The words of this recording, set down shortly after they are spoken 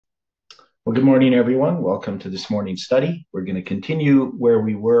Well, good morning, everyone. Welcome to this morning's study. We're going to continue where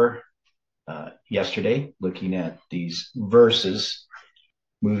we were yesterday, looking at these verses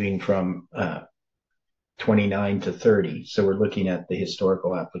moving from 29 to 30. So we're looking at the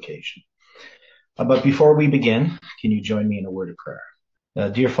historical application. But before we begin, can you join me in a word of prayer?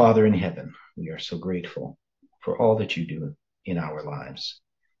 Dear Father in heaven, we are so grateful for all that you do in our lives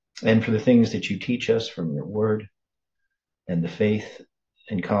and for the things that you teach us from your word and the faith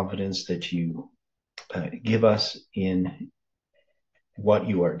and confidence that you give us in what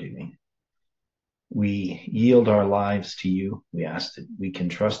you are doing. We yield our lives to you. We ask that we can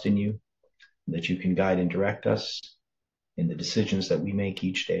trust in you, that you can guide and direct us in the decisions that we make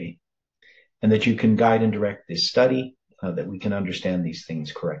each day, and that you can guide and direct this study, that we can understand these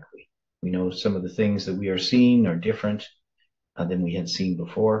things correctly. We know some of the things that we are seeing are different than we had seen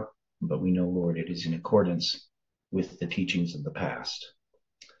before, but we know, Lord, it is in accordance with the teachings of the past.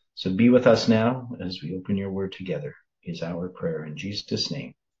 So be with us now as we open your word together, is our prayer in Jesus'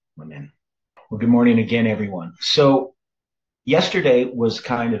 name. Amen. Well, good morning again, everyone. So yesterday was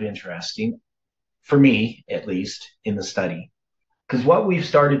kind of interesting, for me at least, in the study, because what we've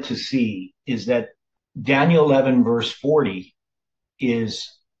started to see is that Daniel 11 verse 40 is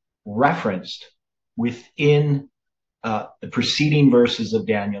referenced within the preceding verses of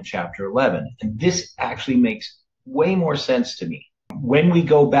Daniel chapter 11. And this actually makes way more sense to me. When we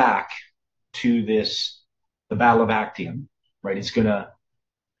go back to the Battle of Actium, right? So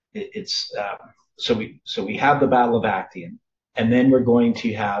we have the Battle of Actium, and then we're going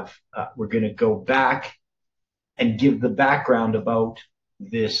to go back and give the background about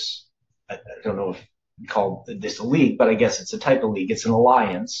this. I don't know if you call this a league, but I guess it's a type of league. It's an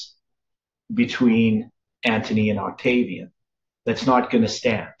alliance between Antony and Octavian that's not going to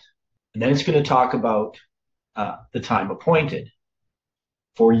stand. And then it's going to talk about the time appointed.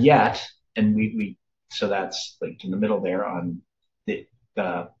 For yet, and so that's like in the middle there on the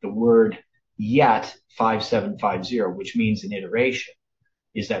word yet 5750, which means an iteration,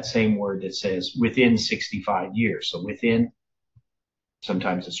 is that same word that says within 65 years. So within,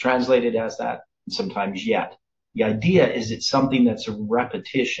 sometimes it's translated as that, and sometimes yet. The idea is it's something that's a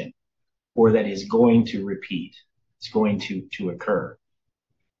repetition or that is going to repeat. It's going to occur.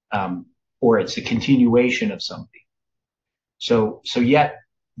 Or it's a continuation of something. So yet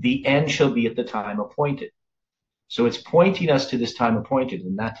the end shall be at the time appointed. So it's pointing us to this time appointed.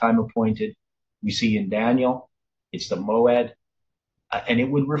 And that time appointed, we see in Daniel, it's the Moed, and it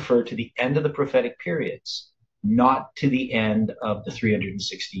would refer to the end of the prophetic periods, not to the end of the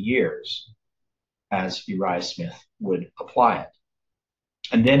 360 years, as Uriah Smith would apply it.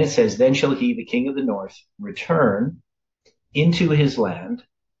 And then it says, then shall he, the king of the north, return into his land,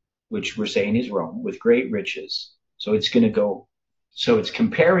 which we're saying is Rome, with great riches. So it's going to go. So it's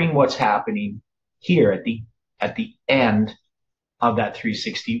comparing what's happening here at the end of that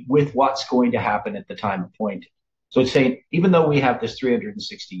 360 with what's going to happen at the time appointed. So it's saying, even though we have this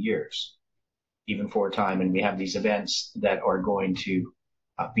 360 years, even for a time, and we have these events that are going to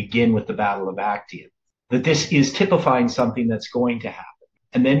begin with the Battle of Actium, that this is typifying something that's going to happen.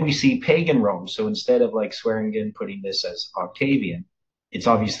 And then we see pagan Rome. So instead of like Swearingen putting this as Octavian, it's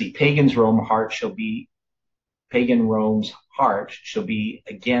obviously pagan Rome's heart shall be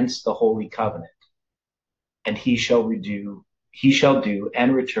against the Holy Covenant, and he shall do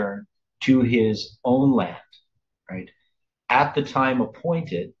and return to his own land, right? At the time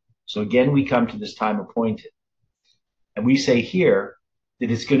appointed. So again, we come to this time appointed. And we say here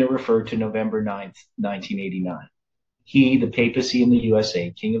that it's going to refer to November 9th, 1989. He, the papacy in the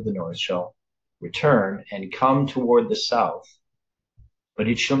USA, king of the north, shall return and come toward the south, but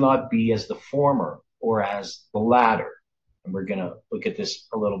it shall not be as the former or as the latter. And we're going to look at this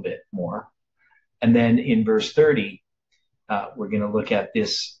a little bit more. And then in verse 30, we're going to look at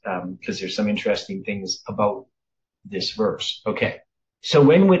this because there's some interesting things about this verse. Okay. So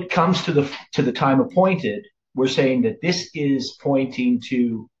when it comes to the time appointed, we're saying that this is pointing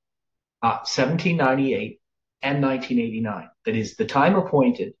to 1798 and 1989. That is, the time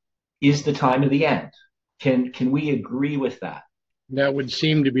appointed is the time of the end. Can we agree with that? That would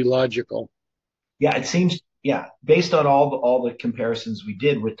seem to be logical. Yeah, it seems, yeah, based on all the comparisons we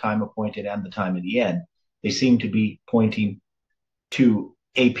did with time appointed and the time of the end, they seem to be pointing to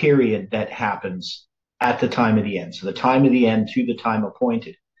a period that happens at the time of the end. So the time of the end to the time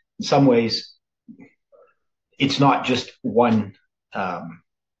appointed. In some ways, it's not just one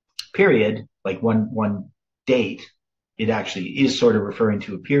period, like one date. It actually is sort of referring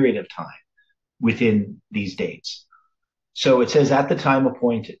to a period of time within these dates. So it says at the time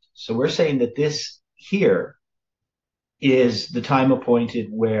appointed. So we're saying that this here is the time appointed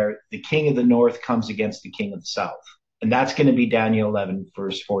where the king of the north comes against the king of the south. And that's going to be Daniel 11,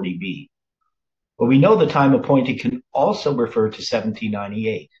 verse 40b. But we know the time appointed can also refer to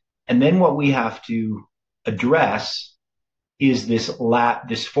 1798. And then what we have to address is this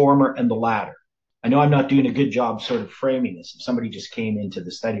former and the latter. I know I'm not doing a good job sort of framing this. If somebody just came into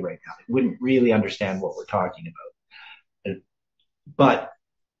the study right now, they wouldn't really understand what we're talking about. But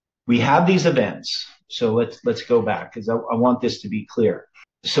we have these events. So let's go back, because I want this to be clear.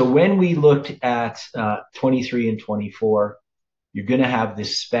 So when we looked at 23 and 24, you're going to have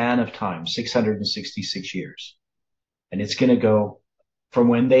this span of time, 666 years. And it's going to go from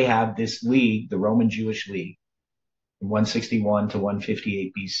when they have this league, the Roman Jewish League, from 161 to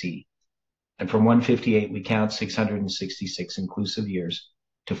 158 BC. And from 158, we count 666 inclusive years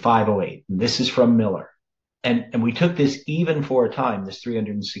to 508. And this is from Miller. And we took this even for a time, this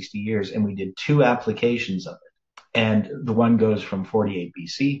 360 years, and we did two applications of it. And the one goes from 48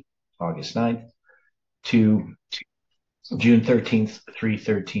 BC, August 9th, to June 13th,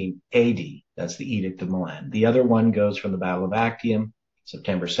 313 AD. That's the Edict of Milan. The other one goes from the Battle of Actium,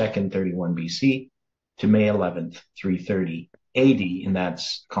 September 2nd, 31 BC, to May 11th, 330 AD, and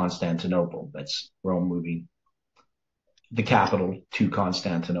that's Constantinople. That's Rome moving the capital to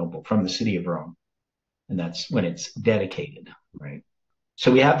Constantinople from the city of Rome. And that's when it's dedicated, right?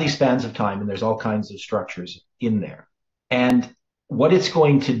 So we have these spans of time, and there's all kinds of structures in there. And what it's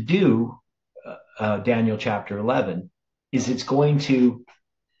going to do, Daniel chapter 11, is it's going to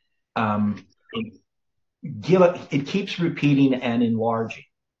it keeps repeating and enlarging.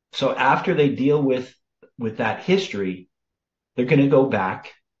 So after they deal with that history, they're going to go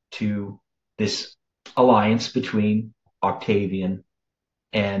back to this alliance between Octavian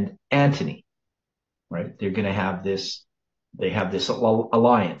and Antony, right? They're going to have this, they have this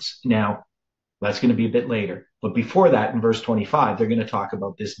alliance. Now, that's going to be a bit later. But before that, in verse 25, they're going to talk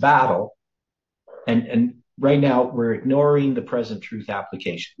about this battle. And right now, we're ignoring the present truth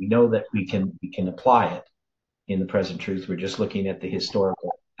application. We know that we can apply it in the present truth. We're just looking at the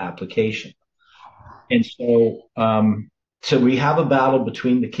historical application. And so, so we have a battle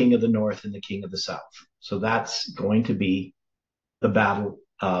between the king of the north and the king of the south. So that's going to be the battle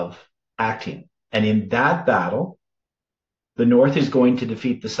of Actium. And in that battle, the north is going to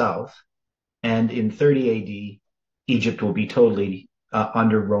defeat the south. And in 30 AD, Egypt will be totally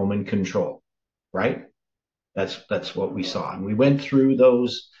under Roman control, right? That's what we saw. And we went through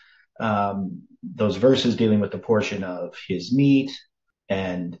those verses dealing with the portion of his meat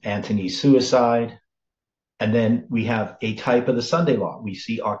and Antony's suicide. And then we have a type of the Sunday law. We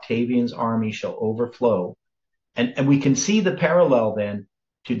see Octavian's army shall overflow. And we can see the parallel then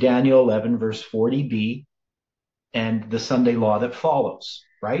to Daniel 11, verse 40b, and the Sunday law that follows,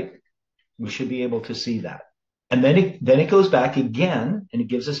 right? We should be able to see that. And then it goes back again, and it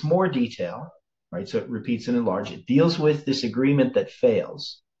gives us more detail, right? So it repeats and enlarges. It deals with this agreement that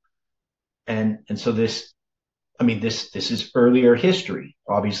fails. And so this is earlier history,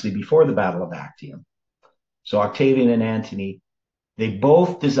 obviously before the Battle of Actium. So Octavian and Antony, they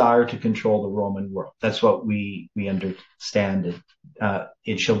both desire to control the Roman world. That's what we understand.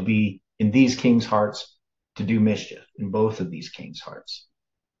 It shall be in these kings' hearts to do mischief, in both of these kings' hearts.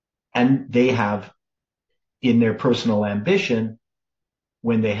 And they have, in their personal ambition,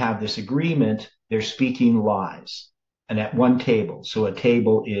 when they have this agreement, they're speaking lies. And at one table, so a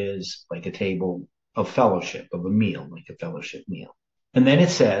table is like a table of fellowship, of a meal, like a fellowship meal. And then it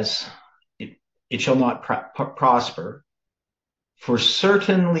says, it shall not prosper, for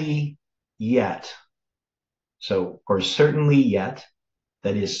certainly yet. So, or certainly yet,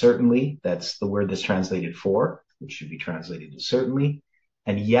 that is certainly, that's the word that's translated for, which should be translated to certainly,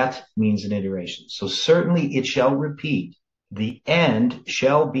 and yet means an iteration. So certainly it shall repeat, the end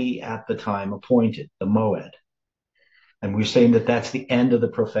shall be at the time appointed, the moed. And we're saying that that's the end of the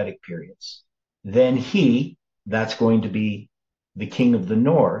prophetic periods. Then he, that's going to be the king of the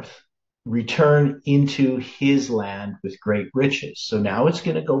north, return into his land with great riches. So now it's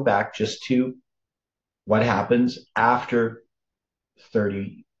going to go back just to what happens after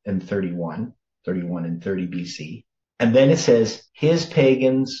 30 and 31 and 30 BC. And then it says, his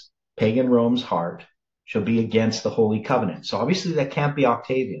pagan Rome's heart shall be against the Holy Covenant. So obviously that can't be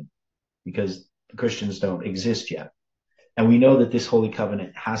Octavian, because the Christians don't exist yet. And we know that this Holy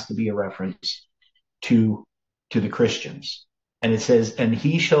Covenant has to be a reference to the Christians. And it says, and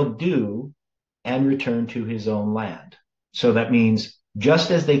he shall do and return to his own land. So that means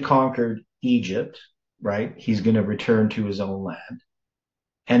just as they conquered Egypt, right, he's going to return to his own land.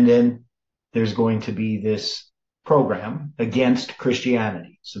 And then there's going to be this program against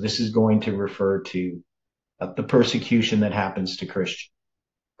Christianity. So this is going to refer to the persecution that happens to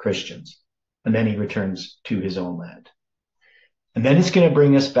Christians. And then he returns to his own land. And then it's going to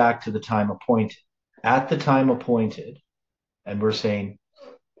bring us back to the time appointed. At the time appointed, and we're saying,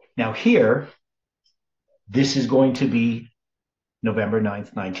 now here, this is going to be November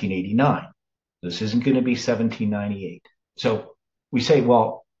 9th, 1989. This isn't going to be 1798. So we say,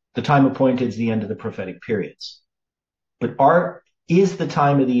 well, the time appointed is the end of the prophetic periods. But is the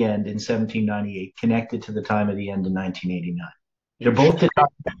time of the end in 1798 connected to the time of the end in 1989? They're both the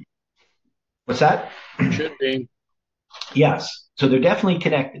time. What's that? Should be. Yes. So they're definitely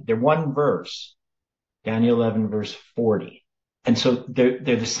connected. They're one verse, Daniel 11, verse 40. And so they're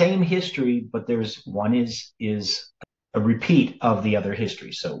the same history, but one is a repeat of the other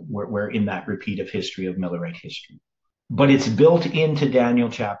history. So we're in that repeat of history of Millerite history. But it's built into Daniel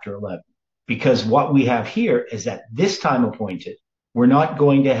chapter 11, because what we have here is that this time appointed, we're not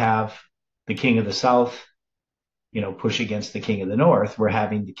going to have the king of the south, push against the king of the north. We're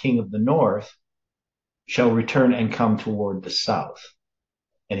having the king of the north shall return and come toward the south.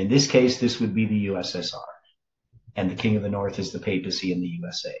 And in this case, this would be the USSR. And the king of the north is the papacy in the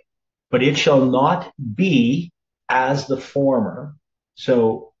USA. But it shall not be as the former,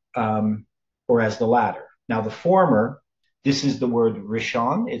 or as the latter. Now, the former, this is the word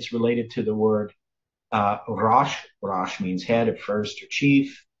Rishon. It's related to the word Rosh. Rosh means head at first or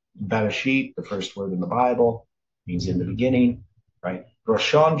chief. Bereshit, the first word in the Bible, means in the beginning, right?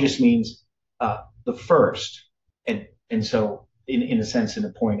 Roshon just means the first. And so, in a sense, in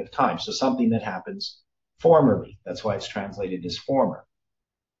a point of time. So something that happens formerly. That's why it's translated as former.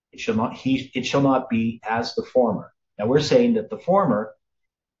 It shall not be as the former. Now we're saying that the former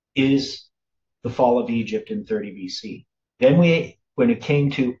is the fall of Egypt in 30 BC. Then when it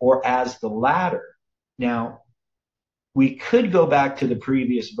came to, or as the latter, now we could go back to the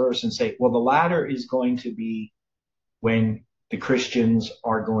previous verse and say, well, the latter is going to be when the Christians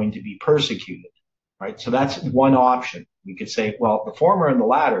are going to be persecuted, right? So that's one option. We could say, well, the former and the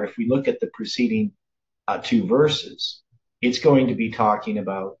latter, if we look at the preceding two verses, it's going to be talking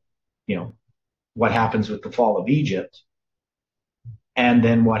about, what happens with the fall of Egypt, and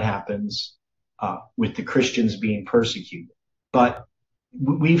then what happens with the Christians being persecuted. But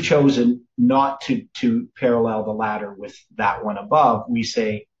we've chosen not to parallel the latter with that one above. We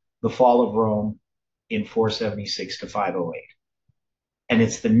say the fall of Rome in 476 to 508. And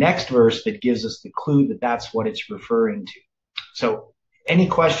it's the next verse that gives us the clue that that's what it's referring to. So any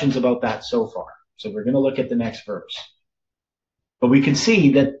questions about that so far? So we're going to look at the next verse. But we can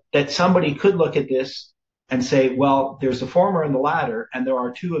see that somebody could look at this and say, well, there's the former and the latter, and there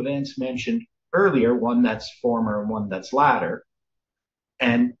are two events mentioned earlier, one that's former and one that's latter.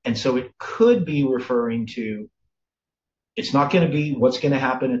 And so it could be referring to, it's not going to be what's going to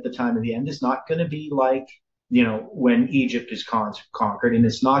happen at the time of the end. It's not going to be like, when Egypt is conquered, and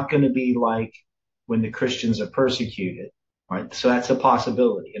it's not going to be like when the Christians are persecuted, right? So that's a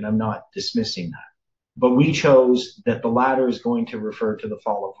possibility, and I'm not dismissing that. But we chose that the latter is going to refer to the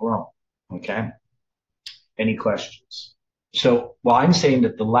fall of Rome, okay? Any questions? So, well, I'm saying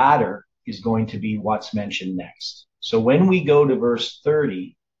that the latter is going to be what's mentioned next. So when we go to verse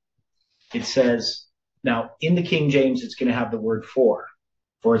 30, it says, now in the King James, it's going to have the word for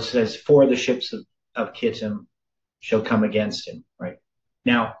it says, for the ships of Kittim shall come against him, right?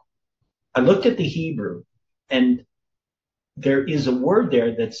 Now, I looked at the Hebrew, and there is a word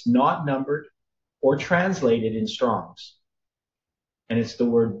there that's not numbered or translated in Strong's. And it's the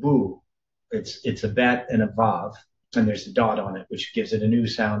word boo. It's a bet and a vav, and there's a dot on it, which gives it a new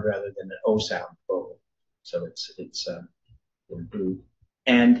sound rather than an O sound. So it's word boo.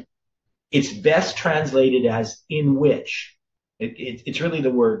 And it's best translated as in which. It's really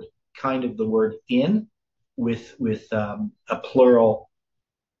the word, kind of the word in, with a plural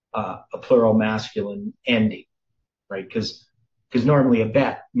masculine ending, right? Because normally a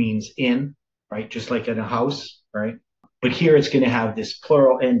bet means in, right? Just like in a house, right? But here it's going to have this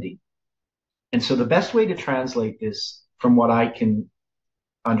plural ending. And so the best way to translate this, from what I can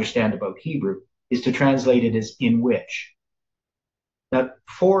understand about Hebrew, is to translate it as in which. Now,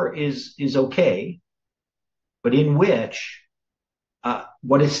 for is okay, but in which,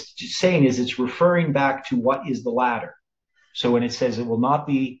 what it's saying is it's referring back to what is the latter. So when it says it will not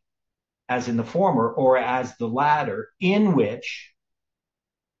be as in the former or as the latter, in which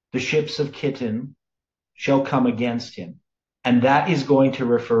the ships of Kittim shall come against him. And that is going to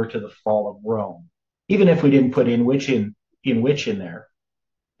refer to the fall of Rome. Even if we didn't put in which in there,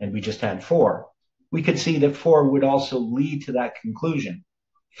 and we just had for, we could see that for would also lead to that conclusion.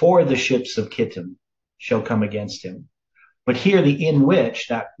 For the ships of Kittim shall come against him. But here, the in which,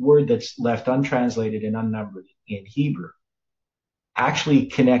 that word that's left untranslated and unnumbered in Hebrew, actually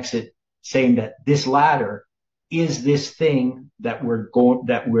connects it, saying that this latter is this thing that we're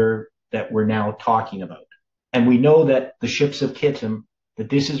now talking about. And we know that the ships of Kittim, that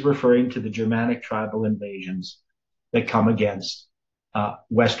this is referring to the Germanic tribal invasions that come against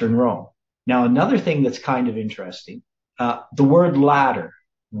Western Rome. Now, another thing that's kind of interesting, the word ladder,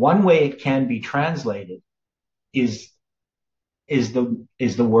 one way it can be translated is the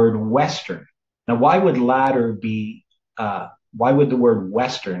word Western. Now, why would the word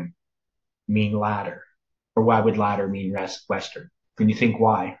Western mean ladder? Or why would ladder mean Western? Can you think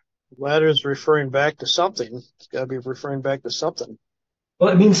why? Ladder is referring back to something. It's got to be referring back to something. Well,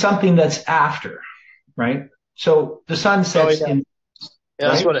 it means something that's after, right? So the sun sets in. Yeah,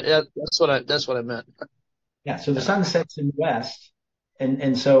 right? That's what I meant. Yeah, so the sun sets in the west,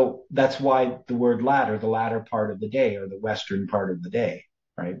 and so that's why the word ladder, the latter part of the day, or the western part of the day,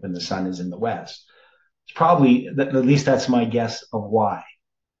 right? When the sun is in the west. It's probably, at least that's my guess of why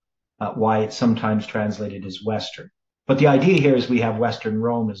it's sometimes translated as Western. But the idea here is we have Western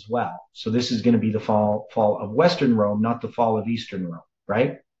Rome as well. So this is going to be the fall of Western Rome, not the fall of Eastern Rome,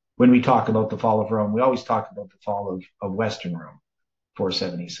 right? When we talk about the fall of Rome, we always talk about the fall of Western Rome,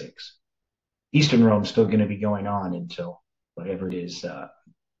 476. Eastern Rome's still going to be going on until whatever it is,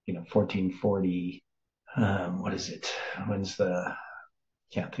 1440. What is it?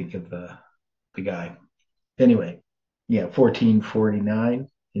 Can't think of the guy. Anyway, 1449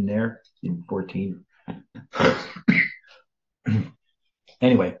 in there, in 14.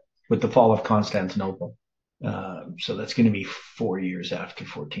 Anyway, with the fall of Constantinople. So that's going to be 4 years after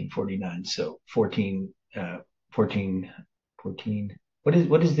 1449. So 14,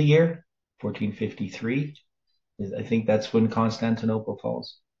 what is the year? 1453. I think that's when Constantinople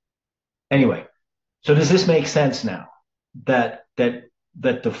falls. Anyway, so does this make sense now? That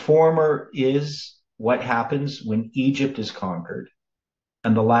the former is what happens when Egypt is conquered,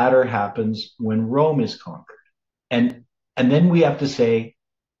 and the latter happens when Rome is conquered. And then we have to say,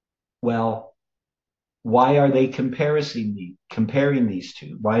 well, why are they comparing these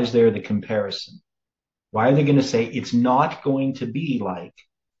two? Why is there the comparison? Why are they going to say it's not going to be like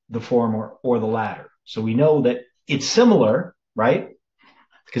the former or the latter? So we know that it's similar, right?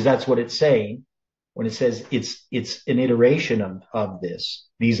 Because that's what it's saying. When it says it's an iteration of this,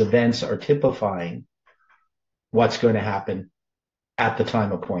 these events are typifying what's going to happen at the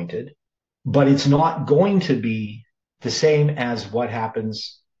time appointed, but it's not going to be the same as what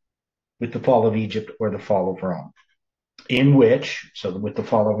happens with the fall of Egypt or the fall of Rome, in which, so with the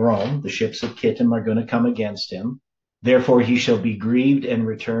fall of Rome, the ships of Kittim are going to come against him. Therefore, he shall be grieved and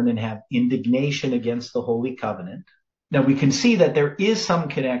return and have indignation against the Holy Covenant. Now, we can see that there is some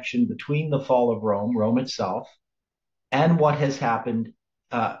connection between the fall of Rome itself, and what has happened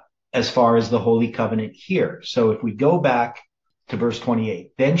as far as the Holy Covenant here. So if we go back to verse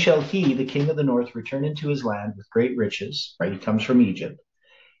 28, then shall he, the king of the north, return into his land with great riches, right? He comes from Egypt.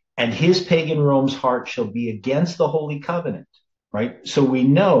 And his pagan Rome's heart shall be against the Holy Covenant, right? So we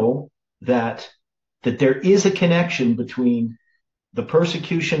know that there is a connection between the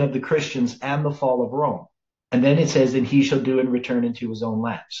persecution of the Christians and the fall of Rome. And then it says, and he shall do and return into his own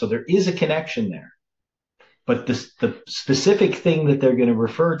land. So there is a connection there. But the specific thing that they're going to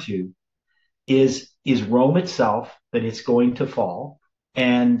refer to is Rome itself, that it's going to fall.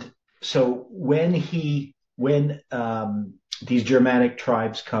 And so when these Germanic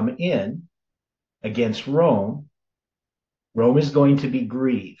tribes come in against Rome, Rome is going to be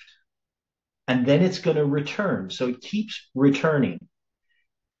grieved. And then it's going to return. So it keeps returning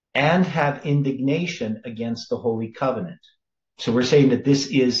and have indignation against the Holy Covenant. So we're saying that this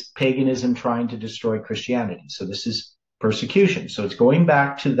is paganism trying to destroy Christianity. So this is persecution. So it's going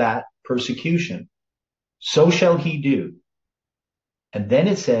back to that persecution. So shall he do. And then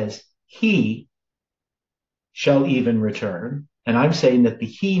it says, he shall even return. And I'm saying that the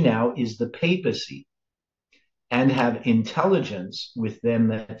he now is the papacy, and have intelligence with them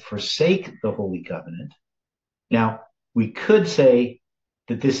that forsake the Holy Covenant. Now, we could say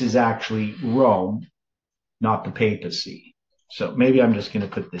that this is actually Rome, not the papacy. So maybe I'm just going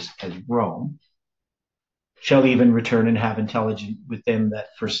to put this as Rome. Shall even return and have intelligence with them that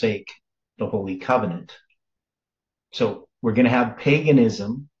forsake the Holy Covenant. So we're going to have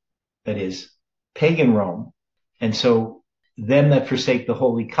paganism, that is pagan Rome. And so them that forsake the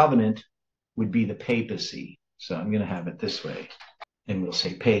Holy Covenant would be the papacy. So I'm going to have it this way, and we'll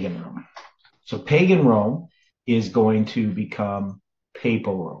say pagan Rome. So pagan Rome is going to become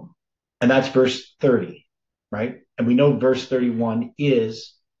papal Rome. And that's verse 30, right? And we know verse 31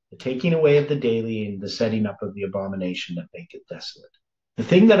 is the taking away of the daily and the setting up of the abomination that maketh desolate. The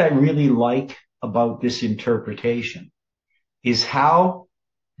thing that I really like about this interpretation is how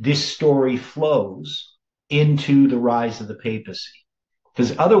this story flows into the rise of the papacy.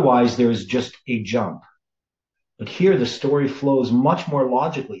 Because otherwise there's just a jump. But here the story flows much more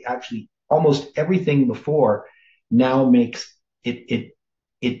logically. Actually, almost everything before now makes it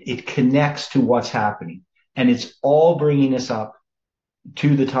connects to what's happening. And it's all bringing us up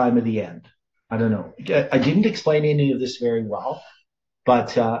to the time of the end. I don't know. I didn't explain any of this very well,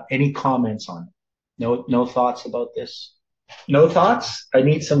 but any comments on it? No thoughts about this? No thoughts? I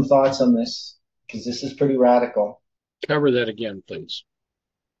need some thoughts on this because this is pretty radical. Cover that again, please.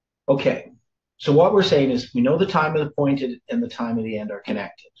 Okay. So what we're saying is we know the time of the appointed and the time of the end are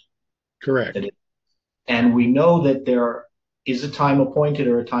connected. Correct. And we know that there is a time appointed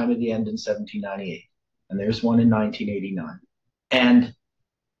or a time of the end in 1798. And there's one in 1989. And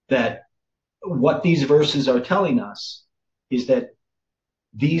that what these verses are telling us is that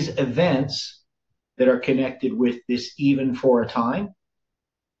these events that are connected with this even for a time,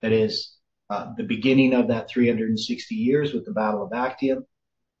 that is the beginning of that 360 years with the Battle of Actium,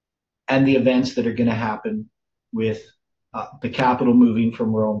 and the events that are going to happen with the capital moving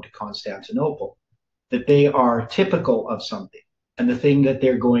from Rome to Constantinople, that they are typical of something. And the thing that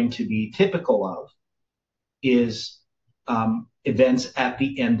they're going to be typical of is events at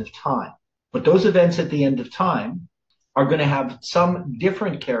the end of time. But those events at the end of time are going to have some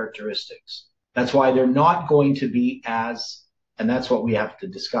different characteristics. That's why they're not going to be as, and that's what we have to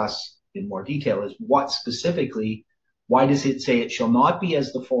discuss in more detail, is what specifically, why does it say it shall not be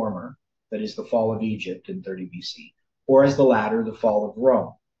as the former, that is the fall of Egypt in 30 BC, or as the latter, the fall of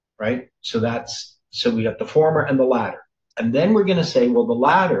Rome, right? So we got the former and the latter. And then we're going to say, well, the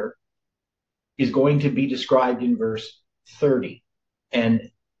latter is going to be described in verse 30,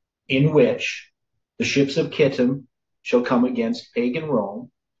 and in which the ships of Kittim shall come against pagan Rome.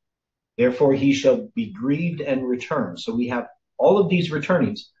 Therefore he shall be grieved and return. So we have all of these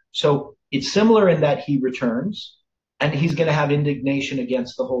returnings. So it's similar in that he returns, and he's going to have indignation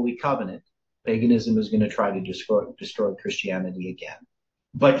against the Holy Covenant. Paganism is going to try to destroy Christianity again.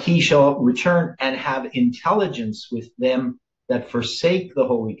 But he shall return and have intelligence with them that forsake the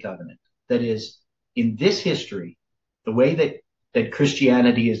Holy Covenant. That is, in this history, the way that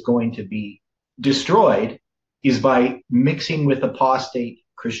Christianity is going to be destroyed is by mixing with apostate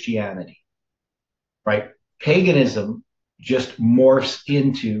Christianity, right? Paganism just morphs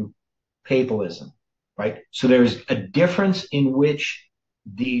into papalism, right? So there's a difference in which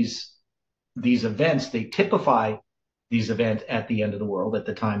these events, they typify these events at the end of the world, at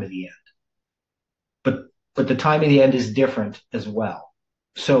the time of the end. But the time of the end is different as well.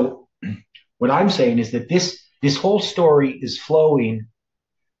 So what I'm saying is that this whole story is flowing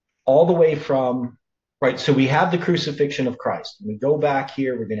all the way from, right, so we have the crucifixion of Christ. When we go back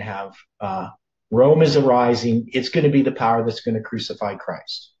here, we're going to have Rome is arising. It's going to be the power that's going to crucify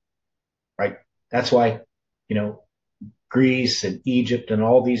Christ, right? That's why, Greece and Egypt and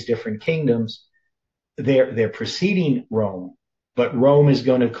all these different kingdoms, they're preceding Rome, but Rome is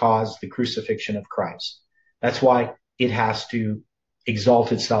going to cause the crucifixion of Christ. That's why it has to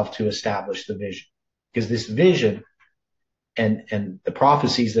exalt itself to establish the vision, because this vision and the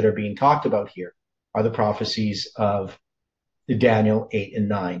prophecies that are being talked about here are the prophecies of Daniel 8 and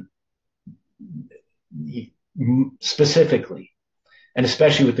 9 specifically, and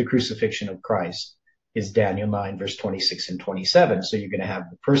especially with the crucifixion of Christ is Daniel 9 verse 26 and 27. So you're going to have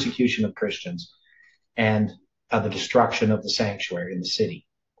the persecution of Christians and the destruction of the sanctuary in the city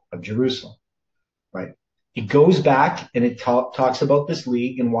of Jerusalem, right? It goes back and it talks about this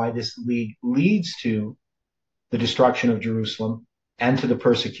league and why this league leads to the destruction of Jerusalem and to the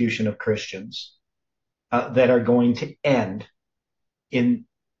persecution of Christians that are going to end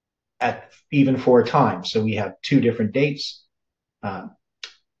at even for a time. So we have two different dates,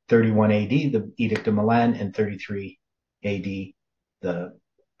 31 AD, the Edict of Milan, and 33 AD, the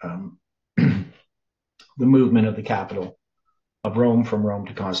movement of the capital of Rome from Rome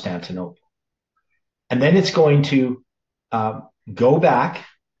to Constantinople. And then it's going to go back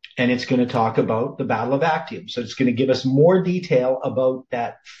and it's going to talk about the Battle of Actium. So it's going to give us more detail about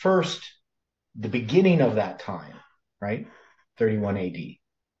that the beginning of that time, right? 31 AD,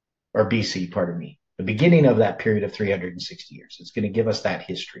 or BC, pardon me. The beginning of that period of 360 years. It's going to give us that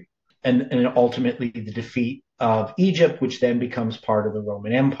history. And ultimately the defeat of Egypt, which then becomes part of the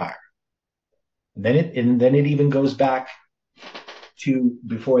Roman Empire. And then it even goes back to,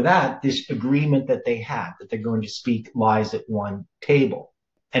 before that, this agreement that they had, that they're going to speak lies at one table.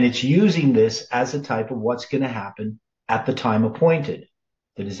 And it's using this as a type of what's going to happen at the time appointed.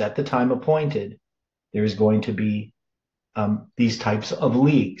 that is at the time appointed, there is going to be these types of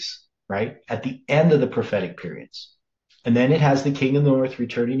leagues, right? At the end of the prophetic periods. And then it has the king of the north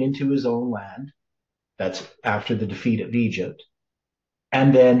returning into his own land. That's after the defeat of Egypt.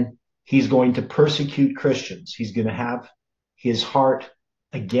 And then he's going to persecute Christians. He's going to have his heart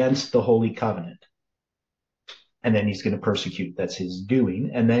against the Holy Covenant. And then he's going to persecute. That's his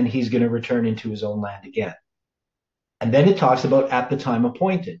doing. And then he's going to return into his own land again. And then it talks about at the time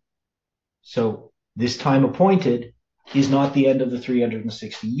appointed. So this time appointed is not the end of the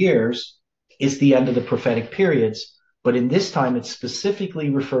 360 years. It's the end of the prophetic periods. But in this time, it's specifically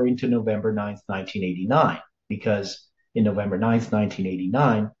referring to November 9th, 1989, because in November 9th,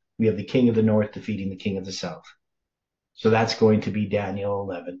 1989, we have the king of the north defeating the king of the south. So that's going to be Daniel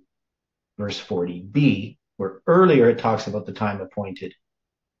 11, verse 40b, where earlier it talks about the time appointed.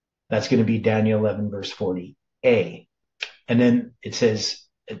 That's going to be Daniel 11, verse 40a. And then it says,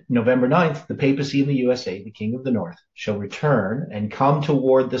 November 9th, the papacy in the USA, the king of the north, shall return and come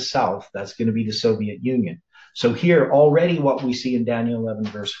toward the south. That's going to be the Soviet Union. So here already what we see in Daniel 11,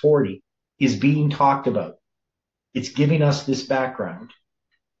 verse 40 is being talked about. It's giving us this background.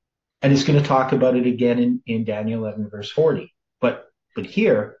 And it's going to talk about it again in Daniel 11, verse 40. But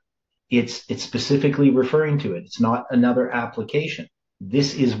here, it's specifically referring to it. It's not another application.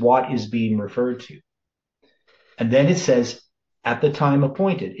 This is what is being referred to. And then it says, at the time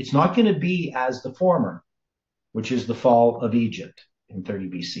appointed. It's not going to be as the former, which is the fall of Egypt in 30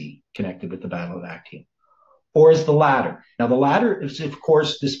 BC, connected with the Battle of Actium, or as the latter. Now, the latter is, of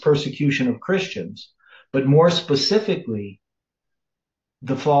course, this persecution of Christians, but more specifically,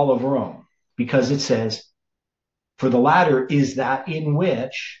 the fall of Rome, because it says, for the latter is that in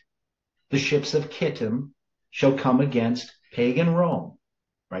which the ships of Kittim shall come against pagan Rome,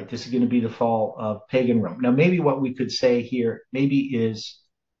 right? This is going to be the fall of pagan Rome. Now, maybe what we could say here maybe is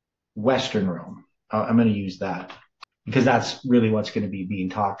Western Rome. I'm going to use that because that's really what's going to be being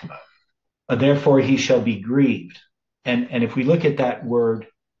talked about. Therefore, he shall be grieved. And if we look at that word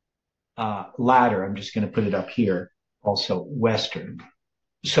latter, I'm just going to put it up here, also Western.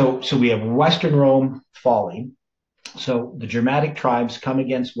 So we have Western Rome falling. So the Germanic tribes come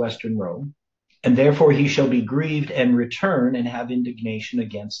against Western Rome, and therefore he shall be grieved and return and have indignation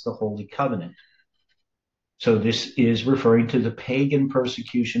against the Holy Covenant. So this is referring to the pagan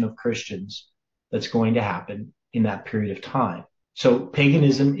persecution of Christians that's going to happen in that period of time. So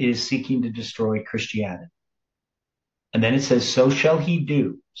paganism is seeking to destroy Christianity. And then it says, so shall he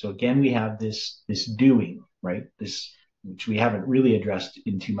do. So again, we have this doing, right? This, which we haven't really addressed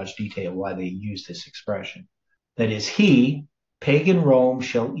in too much detail why they use this expression. That is, he, pagan Rome,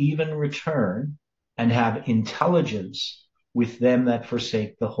 shall even return and have intelligence with them that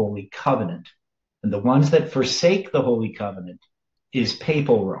forsake the Holy Covenant. And the ones that forsake the Holy Covenant is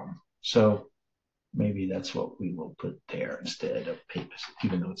papal Rome. So maybe that's what we will put there instead of papacy,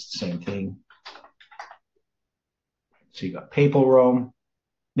 even though it's the same thing. So you got papal Rome.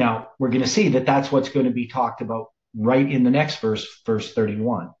 Now, we're going to see that that's what's going to be talked about right in the next verse, verse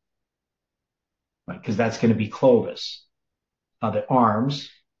 31. Right? Because that's going to be Clovis. The arms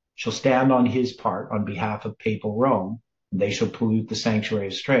shall stand on his part on behalf of papal Rome, and they shall pollute the sanctuary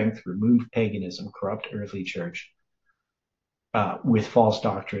of strength, remove paganism, corrupt earthly church, with false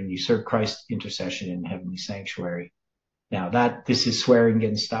doctrine, usurp Christ's intercession in heavenly sanctuary. Now this is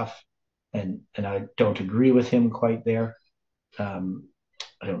Swearingen stuff, and I don't agree with him quite there. I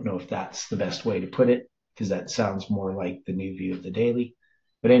don't know if that's the best way to put it, because that sounds more like the New View of the Daily.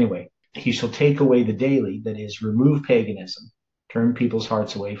 But anyway, he shall take away the daily, that is, remove paganism, turn people's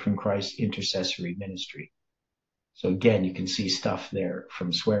hearts away from Christ's intercessory ministry. So again, you can see stuff there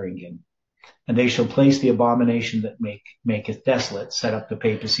from Swearingen. And they shall place the abomination that maketh desolate, set up the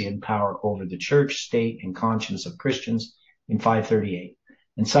papacy in power over the church, state, and conscience of Christians in 538.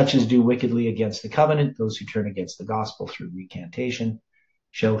 And such as do wickedly against the covenant, those who turn against the gospel through recantation,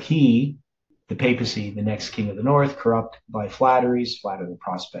 shall he, the papacy, the next king of the north, corrupt by flatteries, flatter with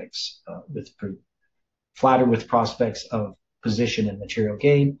prospects of position and material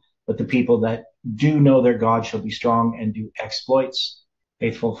gain. But the people that do know their God shall be strong and do exploits.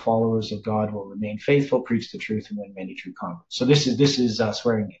 Faithful followers of God will remain faithful, preach the truth, and win many true converts. So this is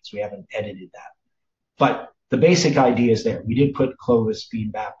Swearingen. We haven't edited that, but the basic idea is there. We did put Clovis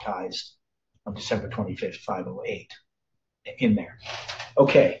being baptized on December 25th, 508 in there.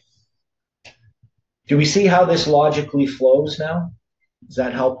 Okay. Do we see how this logically flows now? Does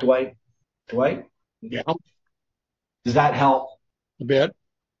that help, Dwight? Dwight? Yeah. Does that help? A bit.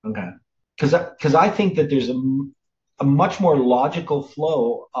 Okay. Because I think that there's a much more logical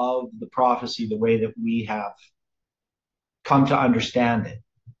flow of the prophecy the way that we have come to understand it.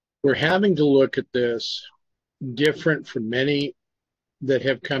 We're having to look at this different from many that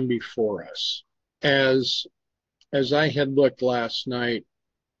have come before us. As I had looked last night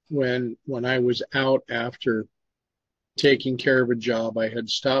when I was out after taking care of a job, I had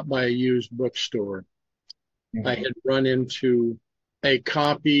stopped by a used bookstore. Mm-hmm. I had run into a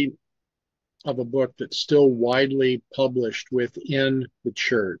copy of a book that's still widely published within the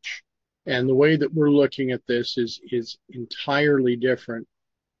church. And the way that we're looking at this is entirely different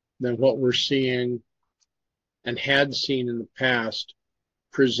than what we're seeing and had seen in the past,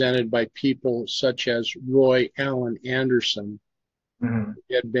 presented by people such as Roy Allen Anderson, Mm-hmm.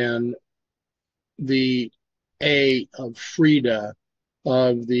 who had been the A of Frida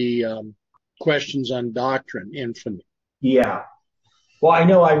of the Questions on Doctrine infamy. Yeah. Well, I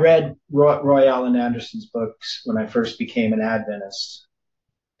know I read Roy Allen Anderson's books when I first became an Adventist,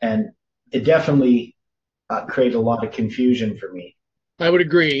 and it definitely created a lot of confusion for me. I would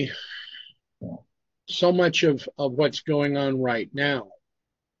agree. Yeah. So much of what's going on right now,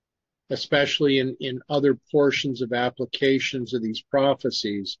 especially in other portions of applications of these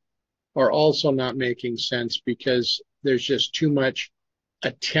prophecies, are also not making sense because there's just too much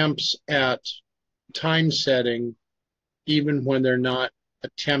attempts at time setting, even when they're not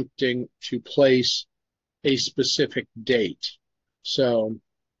attempting to place a specific date. So,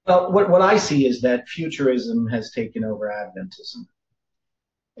 well, what I see is that futurism has taken over Adventism.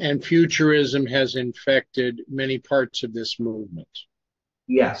 And futurism has infected many parts of this movement.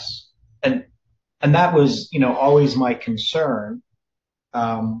 Yes. And that was, always my concern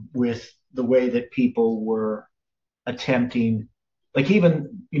with the way that people were attempting, like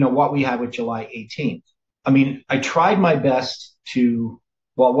even, what we have with July 18th. I mean, I tried my best to,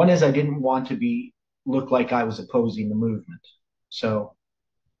 well, one is I didn't want to look like I was opposing the movement. So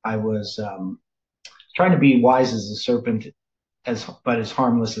I was trying to be wise as a serpent, but as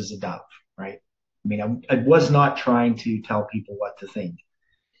harmless as a dove, right? I mean, I was not trying to tell people what to think.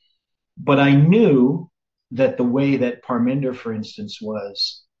 But I knew that the way that Parminder, for instance,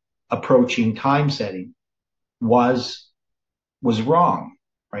 was approaching time setting was wrong,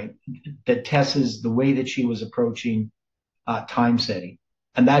 right? That Tessa's, the way that she was approaching time setting.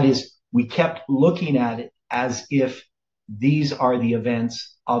 And that is, we kept looking at it as if these are the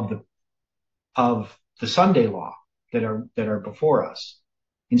events of the Sunday law that are before us,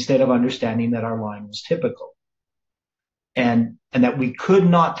 instead of understanding that our line was typical. And that we could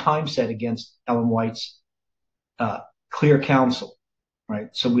not time set against Ellen White's clear counsel, right?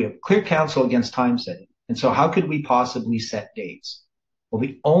 So we have clear counsel against time setting. And so how could we possibly set dates? Well,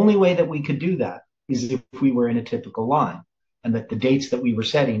 the only way that we could do that is if we were in a typical line, and that the dates that we were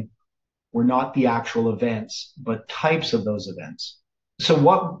setting were not the actual events, but types of those events. So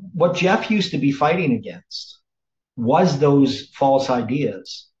what Jeff used to be fighting against was those false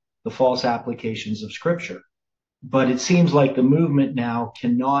ideas, the false applications of Scripture. But it seems like the movement now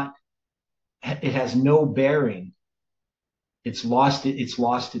it has no bearing. It's lost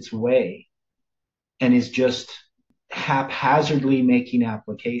its way, and is just haphazardly making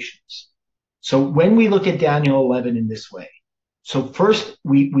applications. So when we look at Daniel 11 in this way, so first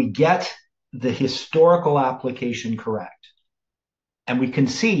we get the historical application correct. And we can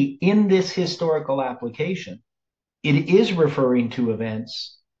see in this historical application, it is referring to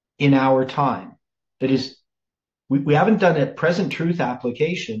events in our time. That is, we haven't done a present truth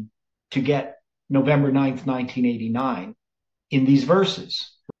application to get November 9th, 1989 in these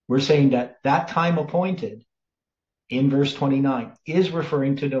verses. We're saying that time appointed in verse 29 is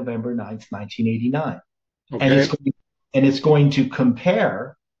referring to November 9th, 1989. Okay. And it's going to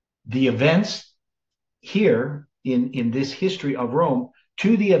compare the events here in this history of Rome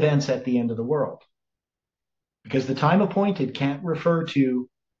to the events at the end of the world. Because the time appointed can't refer to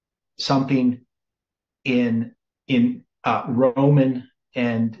something in Roman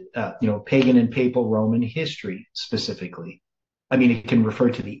and pagan and papal Roman history specifically. I mean, it can refer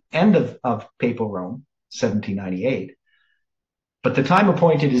to the end of papal Rome, 1798, but the time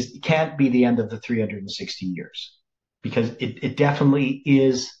appointed can't be the end of the 360 years, because it definitely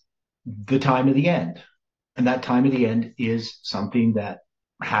is the time of the end, and that time of the end is something that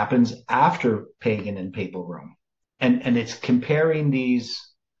happens after pagan and papal Rome, and it's comparing these.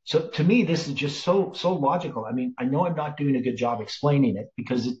 So to me, this is just so logical. I mean, I know I'm not doing a good job explaining it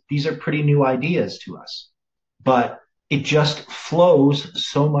because these are pretty new ideas to us, but it just flows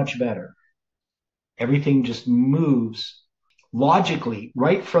so much better. Everything just moves logically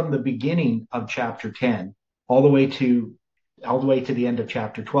right from the beginning of chapter 10 all the way to the end of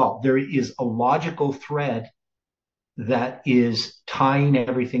chapter 12. There is a logical thread that is tying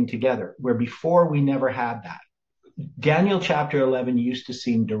everything together, where before we never had that. Daniel chapter 11 used to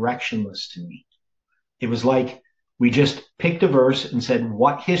seem directionless to me. It was like we just picked a verse and said,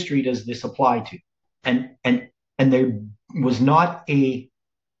 what history does this apply to? And there was not a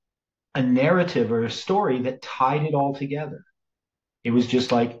narrative or a story that tied it all together. It was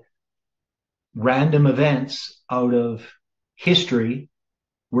just like random events out of history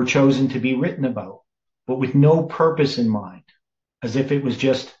were chosen to be written about, but with no purpose in mind, as if it was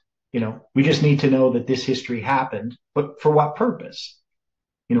just, we just need to know that this history happened, but for what purpose?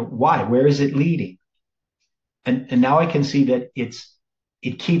 Why? Where is it leading? And now I can see that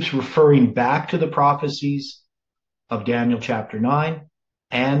it keeps referring back to the prophecies of Daniel chapter 9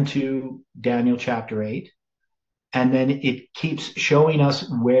 and to Daniel chapter 8. And then it keeps showing us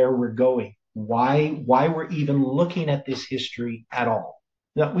where we're going, why we're even looking at this history at all.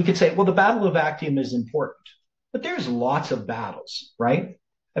 Now, we could say, well, the Battle of Actium is important, but there's lots of battles, right?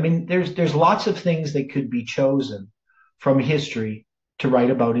 I mean, there's lots of things that could be chosen from history to write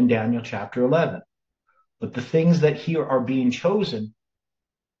about in Daniel chapter 11. But the things that here are being chosen,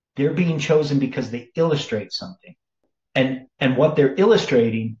 they're being chosen because they illustrate something. And what they're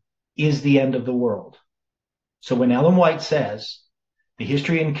illustrating is the end of the world. So when Ellen White says the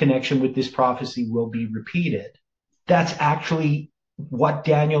history in connection with this prophecy will be repeated, that's actually what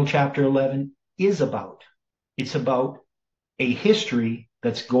Daniel chapter 11 is about. It's about a history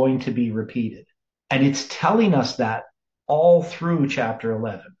that's going to be repeated. And it's telling us that all through chapter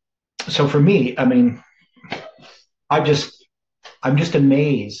 11. So for me, I mean, I'm just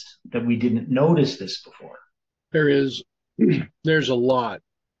amazed that we didn't notice this before. There's a lot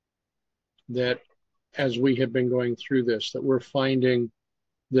that, as we have been going through this, that we're finding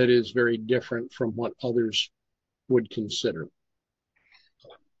that is very different from what others would consider.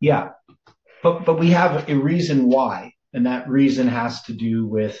 Yeah, but we have a reason why, and that reason has to do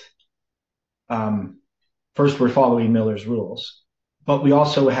with, first, we're following Miller's rules, but we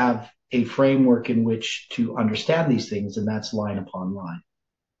also have a framework in which to understand these things, and that's line upon line.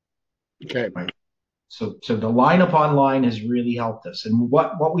 Okay. Right. So the line upon line has really helped us. And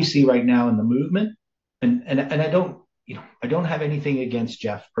what we see right now in the movement, and I don't have anything against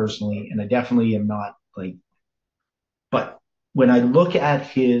Jeff personally, and I definitely am not but when I look at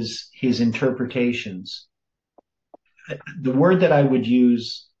his interpretations, the word that I would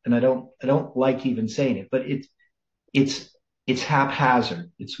use, and I don't like even saying it, but it's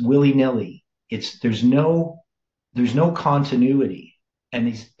haphazard, it's willy-nilly, there's no continuity, and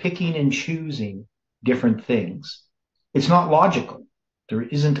he's picking and choosing different things. It's not logical. There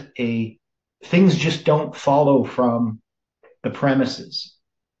isn't things just don't follow from the premises.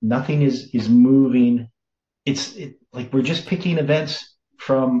 Nothing is moving. Like we're just picking events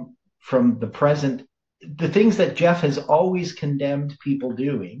from the present, the things that Jeff has always condemned people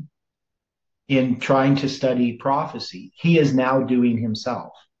doing in trying to study prophecy, he is now doing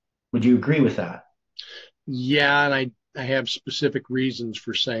himself. Would you agree with that? Yeah, and I have specific reasons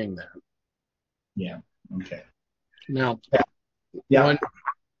for saying that. Yeah. Okay. Now, yeah.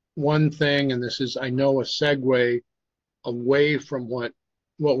 One thing, and this is, I know, a segue away from what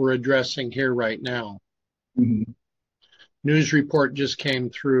we're addressing here right now. Mm-hmm. News report just came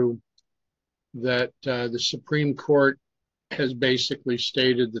through that the Supreme Court has basically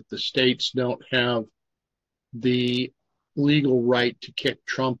stated that the states don't have the legal right to kick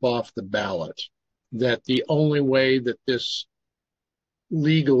Trump off the ballot, that the only way that this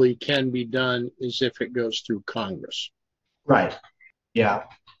legally can be done is if it goes through Congress. Right. Yeah.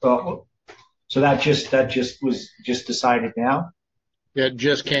 Well, so that just was decided now? It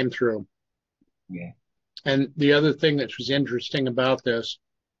just came through. Yeah. And the other thing that was interesting about this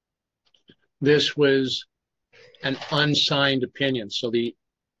was an unsigned opinion. So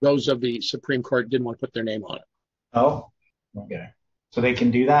those of the Supreme Court didn't want to put their name on it. Oh, okay. So they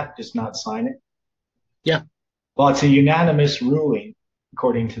can do that, just not sign it? Yeah. Well, it's a unanimous ruling,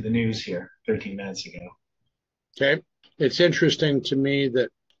 according to the news here 13 minutes ago. Okay. It's interesting to me that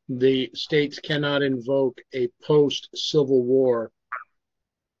the states cannot invoke a post-Civil War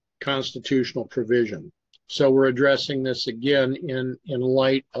constitutional provision. So we're addressing this again in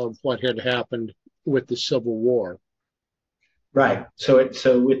light of what had happened with the Civil War. Right. So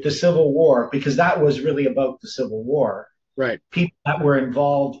with the Civil War, because that was really about the Civil War. Right. People that were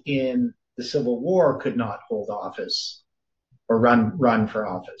involved in the Civil War could not hold office or run for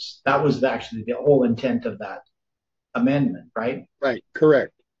office. That was actually the whole intent of that amendment, right? Right.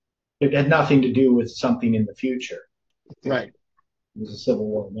 Correct. It had nothing to do with something in the future. Right. It was a Civil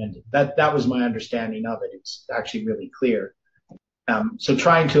War amendment. That was my understanding of it. It's actually really clear. So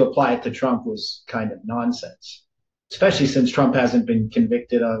trying to apply it to Trump was kind of nonsense, especially since Trump hasn't been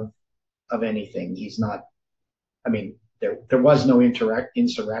convicted of anything. He's not I mean, there was no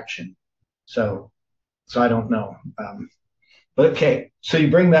insurrection. So I don't know. But okay, so you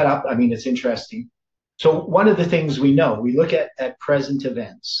bring that up. I mean, it's interesting. So one of the things we know, we look at present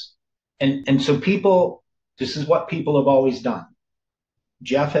events, and so people, this is what people have always done.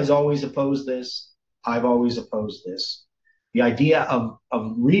 Jeff has always opposed this. I've always opposed this. The idea of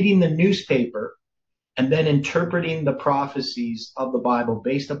reading the newspaper and then interpreting the prophecies of the Bible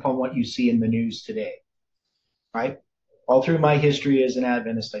based upon what you see in the news today, right? All through my history as an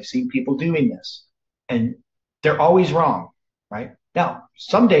Adventist, I've seen people doing this, and they're always wrong, right? Now,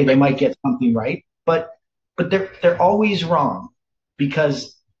 someday they might get something right, but they're always wrong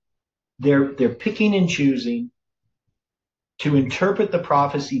because they're picking and choosing to interpret the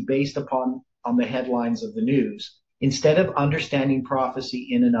prophecy based upon the headlines of the news instead of understanding prophecy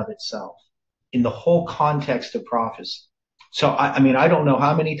in and of itself, in the whole context of prophecy. So, I mean, I don't know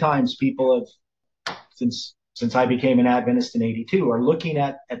how many times people have, since I became an Adventist in 82, are looking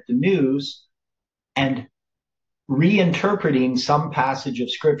at the news and reinterpreting some passage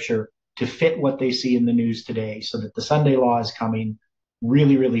of scripture to fit what they see in the news today, so that the Sunday law is coming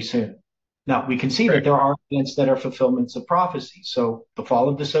really, really soon. Now, we can see that there are events that are fulfillments of prophecy. So the fall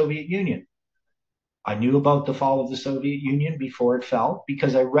of the Soviet Union. I knew about the fall of the Soviet Union before it fell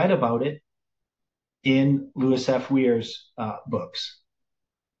because I read about it in Louis F. Weir's books.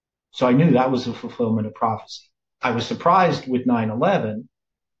 So I knew that was a fulfillment of prophecy. I was surprised with 9/11,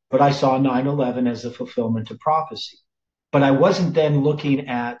 but I saw 9/11 as a fulfillment of prophecy. But I wasn't then looking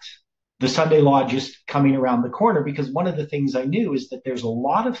at the Sunday law just coming around the corner, because one of the things I knew is that there's a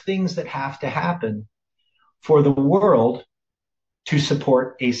lot of things that have to happen for the world to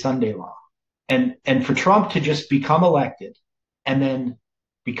support a Sunday law. And for Trump to just become elected and then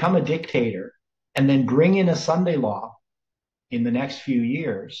become a dictator and then bring in a Sunday law in the next few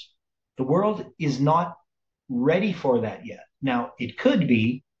years, the world is not ready for that yet. Now, it could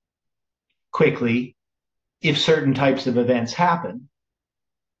be quickly if certain types of events happen.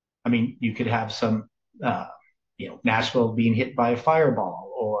 I mean, you could have some, Nashville being hit by a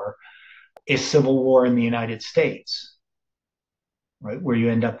fireball, or a civil war in the United States, right, where you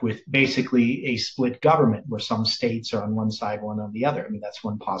end up with basically a split government where some states are on one side, one on the other. I mean, that's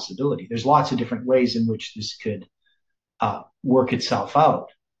one possibility. There's lots of different ways in which this could work itself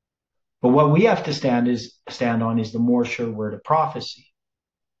out. But what we have to stand on is the more sure word of prophecy.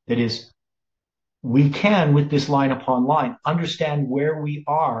 That is, we can, with this line upon line, understand where we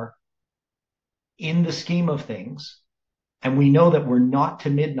are in the scheme of things, and we know that we're not to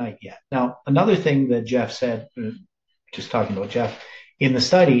midnight yet. Now, another thing that Jeff said, just talking about Jeff, in the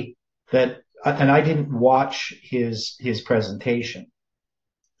study, that, and I didn't watch his presentation,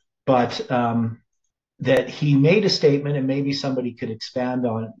 but that he made a statement, and maybe somebody could expand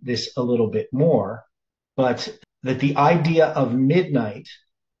on this a little bit more, but that the idea of midnight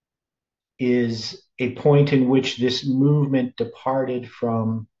is a point in which this movement departed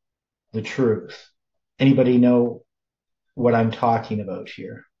from the truth. Anybody know what I'm talking about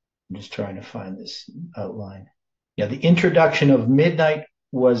here? I'm just trying to find this outline. Yeah, the introduction of midnight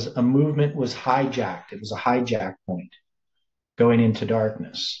was a movement was hijacked. It was a hijack point going into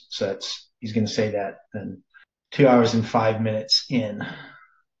darkness. So he's going to say that in 2 hours and 5 minutes in.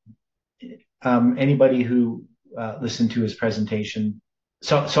 Anybody who listened to his presentation,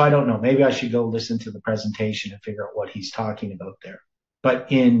 so I don't know. Maybe I should go listen to the presentation and figure out what he's talking about there.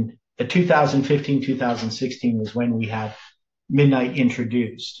 But in 2015, 2016 was when we had midnight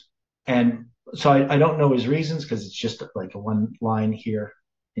introduced. And so I don't know his reasons, because it's just like a one line here.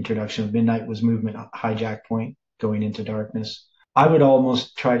 Introduction of midnight was movement hijack point going into darkness. I would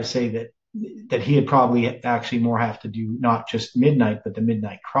almost try to say that he had probably actually more have to do not just midnight, but the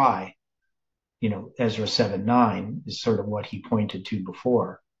midnight cry. Ezra 7:9 is sort of what he pointed to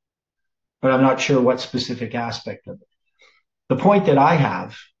before. But I'm not sure what specific aspect of it. The point that I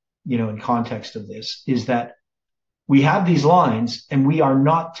have, in context of this, is that we have these lines and we are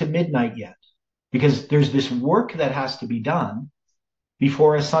not to midnight yet, because there's this work that has to be done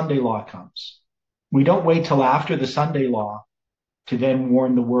before a Sunday law comes. We don't wait till after the Sunday law to then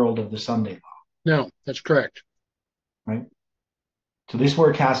warn the world of the Sunday law. No, that's correct. Right? So this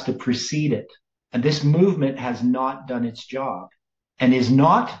work has to precede it. And this movement has not done its job and is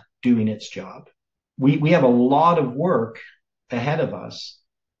not doing its job. We have a lot of work ahead of us,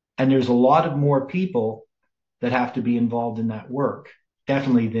 and there's a lot of more people that have to be involved in that work,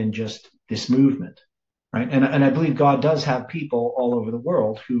 definitely, than just this movement, right? And I believe God does have people all over the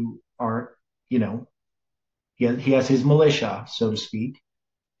world who are, he has his militia, so to speak,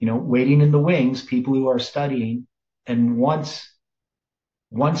 waiting in the wings, people who are studying. And once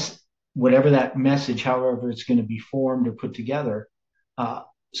whatever that message, however it's going to be formed or put together,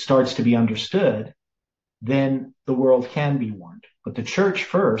 starts to be understood, then the world can be warned. But the church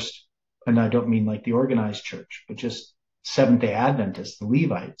first, and I don't mean like the organized church, but just Seventh-day Adventists, the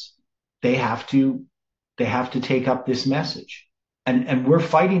Levites, they have to take up this message. And we're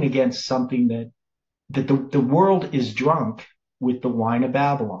fighting against something that the world is drunk with the wine of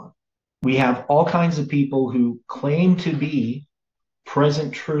Babylon. We have all kinds of people who claim to be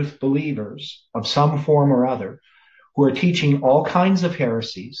present truth believers of some form or other, who are teaching all kinds of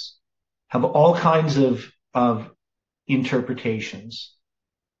heresies, have all kinds of interpretations,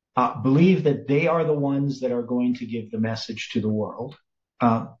 believe that they are the ones that are going to give the message to the world.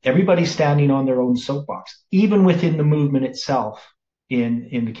 Everybody's standing on their own soapbox, even within the movement itself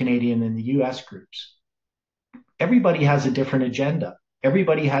in the Canadian and the US groups. Everybody has a different agenda.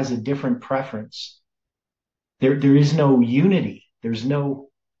 Everybody has a different preference. There is no unity. There's no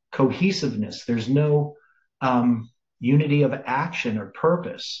cohesiveness. There's no unity of action or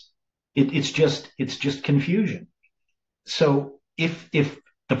purpose. It's just confusion. So if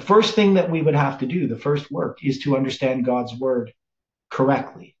the first thing that we would have to do, the first work, is to understand God's word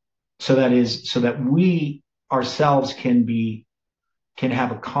correctly, so that we ourselves can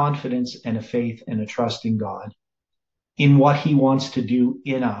have a confidence and a faith and a trust in God, in what he wants to do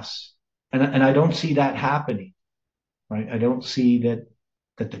in us. And I don't see that happening, right? I don't see that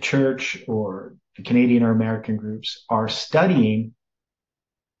the church or the Canadian or American groups are studying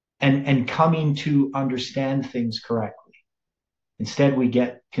and coming to understand things correctly. Instead, we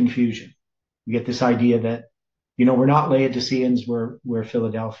get confusion. We get this idea that, we're not Laodiceans, we're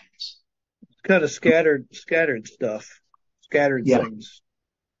Philadelphians. Kind of scattered stuff, things.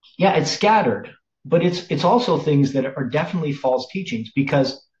 Yeah, it's scattered, but it's also things that are definitely false teachings,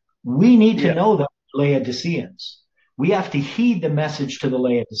 because we need to know that we're Laodiceans. We have to heed the message to the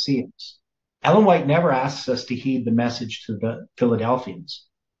Laodiceans. Ellen White never asks us to heed the message to the Philadelphians.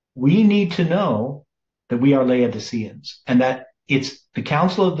 We need to know that we are Laodiceans, and that it's the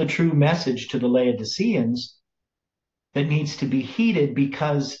counsel of the true message to the Laodiceans that needs to be heeded,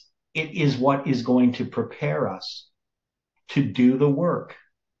 because it is what is going to prepare us to do the work.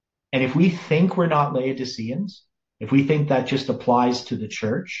 And if we think we're not Laodiceans, if we think that just applies to the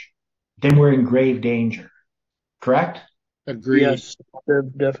church, then we're in grave danger. Correct? Agreed. Yes,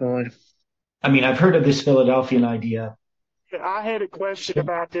 definitely. I mean, I've heard of this Philadelphian idea. I had a question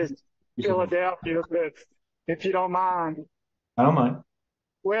about this Philadelphia, if you don't mind. I don't mind.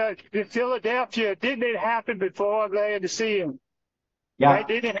 Well, in Philadelphia, didn't it happen before Laodicea? Yeah. Right?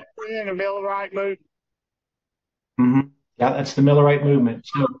 Didn't it happen in the Millerite movement? Mm-hmm. Yeah, that's the Millerite movement.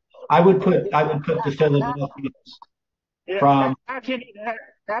 So I would put the Philadelphians from. How can it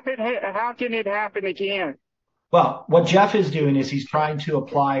happen? How can it happen again? Well, what Jeff is doing is he's trying to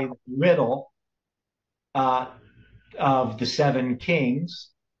apply the riddle of the seven kings.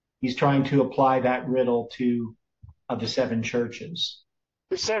 He's trying to apply that riddle to the seven churches.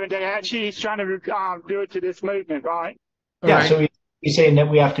 The 7 day. Actually, he's trying to do it to this movement, right? Yeah. Right. So he's saying that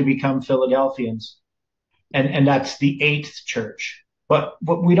we have to become Philadelphians, and that's the eighth church. But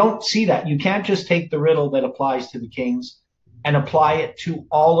we don't see that. You can't just take the riddle that applies to the kings and apply it to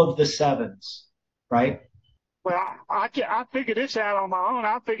all of the sevens, right? Well, I figured this out on my own.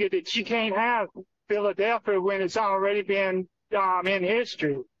 I figured that you can't have Philadelphia when it's already been in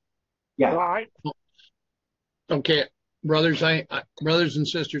history. Yeah. Right. Okay, brothers and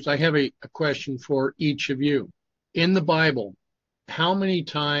sisters, I have a question for each of you. In the Bible, how many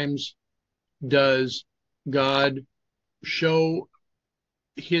times does God show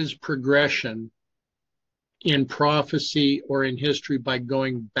his progression in prophecy or in history by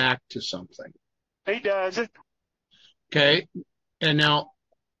going back to something? He does it. Okay, and now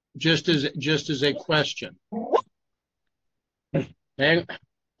just as a question, and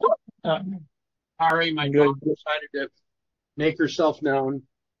Ari, my daughter, decided to make herself known.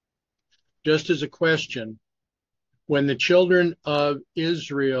 Just as a question, when the children of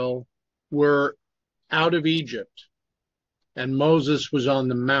Israel were out of Egypt and Moses was on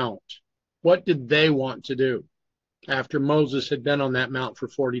the mount, what did they want to do after Moses had been on that mount for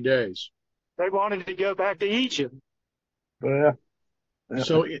 40 days? They wanted to go back to Egypt. Yeah.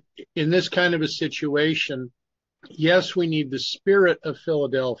 So in this kind of a situation, yes, we need the spirit of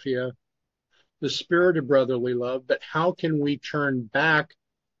Philadelphia, the spirit of brotherly love, but how can we turn back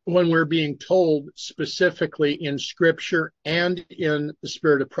when we're being told specifically in Scripture and in the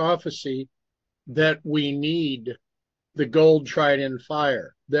spirit of prophecy that we need the gold tried in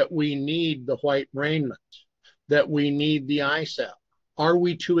fire, that we need the white raiment, that we need the eye salve? Are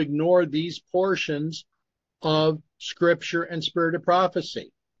we to ignore these portions of Scripture and spirit of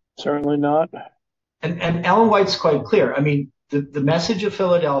prophecy? Certainly not. And Ellen White's quite clear. I mean, the message of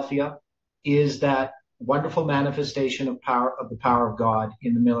Philadelphia is that wonderful manifestation of the power of God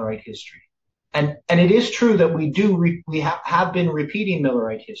in the Millerite history. And it is true that we have been repeating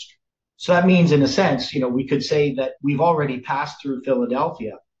Millerite history. So that means, in a sense, we could say that we've already passed through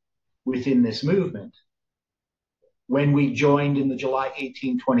Philadelphia within this movement when we joined in the July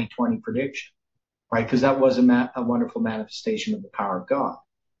 18, 2020 prediction, right? Because that was a wonderful manifestation of the power of God.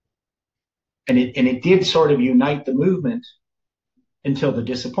 And it did sort of unite the movement until the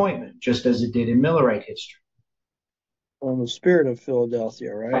disappointment, just as it did in Millerite history. On the spirit of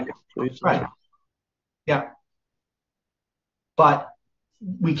Philadelphia, right? Right. Yeah. But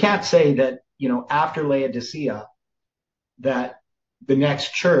we can't say that, after Laodicea, that the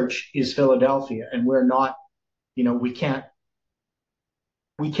next church is Philadelphia, and we're not, we can't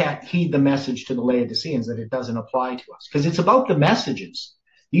heed the message to the Laodiceans that it doesn't apply to us, because it's about the messages.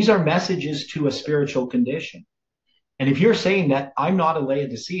 These are messages to a spiritual condition. And if you're saying that I'm not a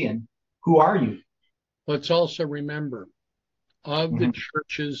Laodicean, who are you? Let's also remember, of the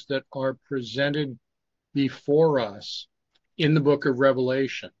churches that are presented before us in the book of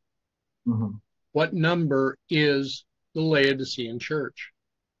Revelation, what number is the Laodicean church?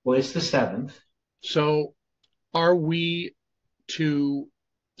 Well, it's the 7th. So are we to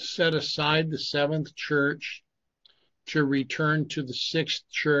set aside the 7th church to return to the 6th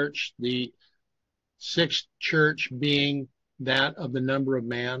church, the 6th church being that of the number of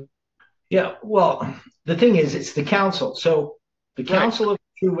man? Yeah, well, the thing is, it's the council. So the council of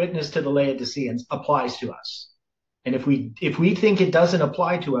true witness to the Laodiceans applies to us. And if we think it doesn't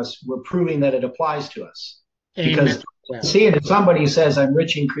apply to us, we're proving that it applies to us. Because seeing if somebody says, I'm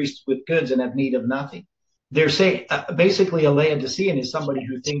rich, increased with goods, and have need of nothing, they're saying basically a Laodicean is somebody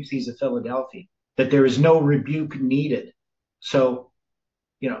who thinks he's a Philadelphian, that there is no rebuke needed. So,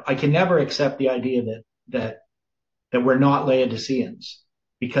 I can never accept the idea that we're not Laodiceans,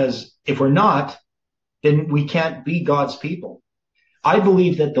 because if we're not, then we can't be God's people. I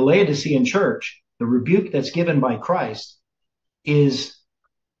believe that the Laodicean church, the rebuke that's given by Christ, is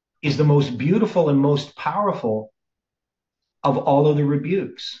the most beautiful and most powerful of all of the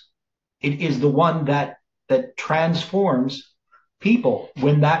rebukes. It is the one that transforms people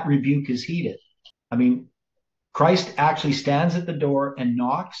when that rebuke is heeded. I mean, Christ actually stands at the door and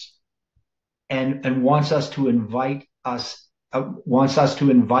knocks and wants us to invite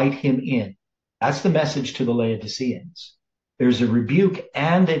him in. That's the message to the Laodiceans. There's a rebuke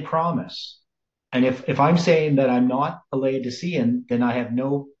and a promise. And if I'm saying that I'm not a Laodicean, then I have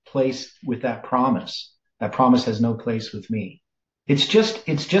no place with that promise. That promise has no place with me. It's just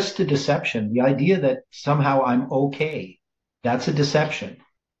a deception. The idea that somehow I'm okay, that's a deception.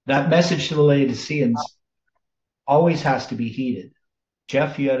 That message to the Laodiceans always has to be heeded.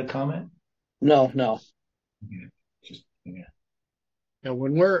 Jeff, you had a comment? No. Now,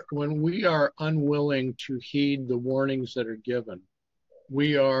 when we are unwilling to heed the warnings that are given,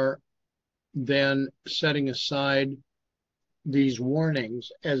 we are then setting aside these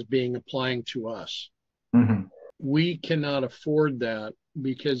warnings as being applying to us. We cannot afford that,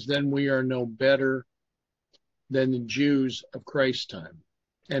 because then we are no better than the Jews of Christ's time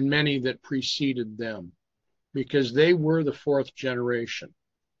and many that preceded them, because they were the 4th generation.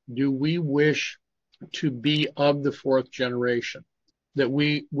 Do we wish to be of the 4th generation, that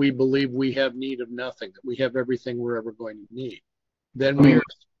we believe we have need of nothing, that we have everything we're ever going to need? Then we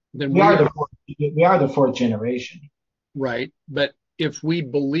are the 4th generation. Right. But if we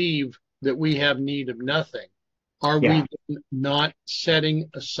believe that we have need of nothing, are we not setting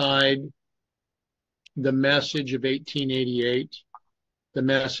aside the message of 1888, the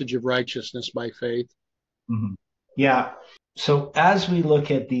message of righteousness by faith? Yeah. So as we look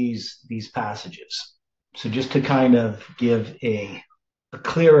at these passages, so just to kind of give a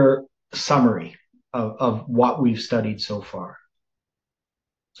clearer summary of what we've studied so far.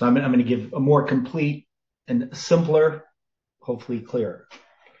 So I'm going to give a more complete and simpler, hopefully clearer.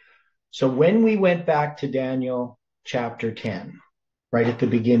 So when we went back to Daniel chapter 10, right at the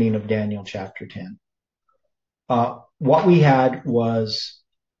beginning of Daniel chapter 10, what we had was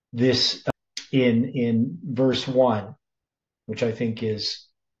this in verse 1, which I think is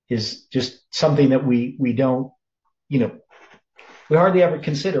just something that we don't, we hardly ever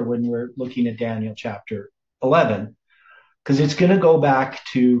consider when we're looking at Daniel chapter 11, because it's going to go back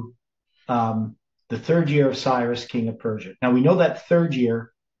to the 3rd year of Cyrus, king of Persia. Now, we know that 3rd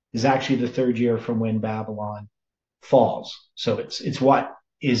year is actually the 3rd year from when Babylon falls. So it's what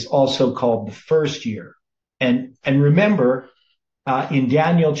is also called the 1st year. And remember, in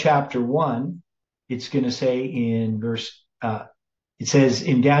Daniel chapter 1, it's going to say in verse It says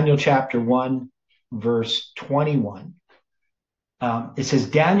in Daniel chapter 1, verse 21, it says,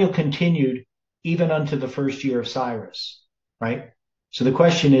 Daniel continued even unto the first year of Cyrus, right? So the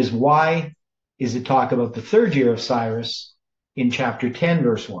question is, why is it talk about the third year of Cyrus in chapter 10,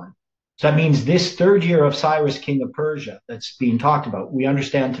 verse 1? So that means this third year of Cyrus, king of Persia, that's being talked about, we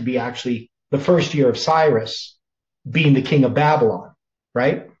understand to be actually the first year of Cyrus being the king of Babylon,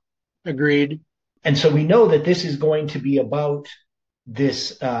 right? Agreed. And so we know that this is going to be about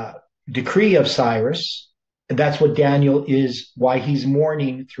this decree of Cyrus. And that's what Daniel is, why he's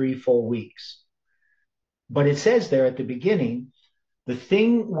mourning 3 full weeks. But it says there at the beginning, the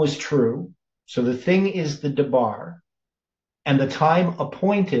thing was true. So the thing is the debar, and the time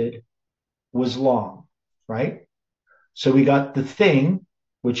appointed was long, right? So we got the thing,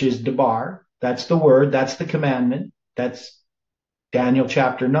 which is debar. That's the word. That's the commandment. That's Daniel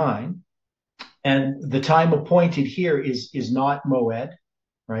chapter 9. And the time appointed here is not moed,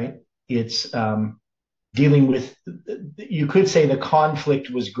 right? It's dealing with, you could say the conflict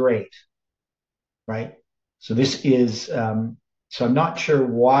was great, right? So this is, so I'm not sure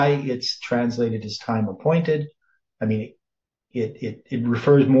why it's translated as time appointed. I mean, it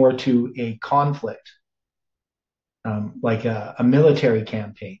refers more to a conflict, like a military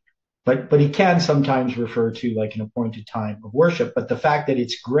campaign. But it can sometimes refer to like an appointed time of worship. But the fact that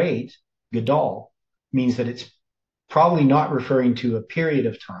it's great, Gadol, means that it's probably not referring to a period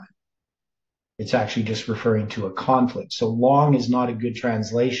of time. It's actually just referring to a conflict. So long is not a good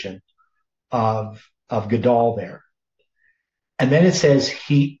translation of Gadol there. And then it says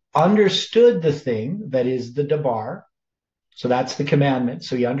he understood the thing, that is the debar. So that's the commandment.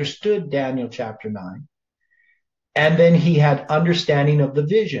 So he understood Daniel chapter 9. And then he had understanding of the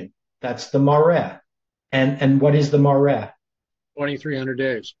vision. That's the mareh. And what is the mareh? 2,300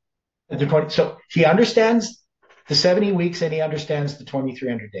 days. So he understands the 70 weeks and he understands the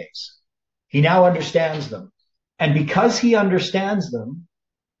 2,300 days. He now understands them. And because he understands them,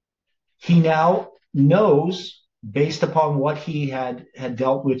 he now knows, based upon what he had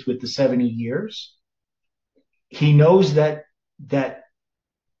dealt with the 70 years, he knows that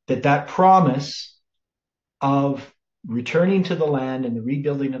promise of returning to the land and the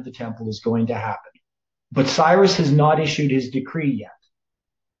rebuilding of the temple is going to happen. But Cyrus has not issued his decree yet.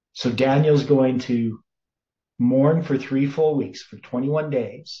 So Daniel's going to mourn for 3 full weeks, for 21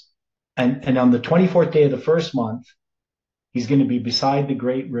 days. And on the 24th day of the first month, he's going to be beside the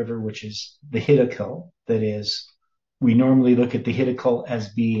great river, which is the Hiddekel. That is, we normally look at the Hiddekel as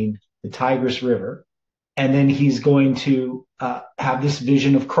being the Tigris River. And then he's going to have this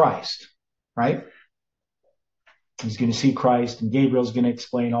vision of Christ, right? He's going to see Christ, and Gabriel's going to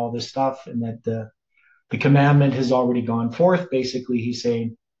explain all this stuff, and that the commandment has already gone forth. Basically, he's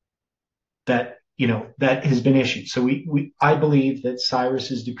saying that, that has been issued. So I believe that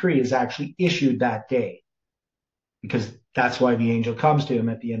Cyrus's decree is actually issued that day, because that's why the angel comes to him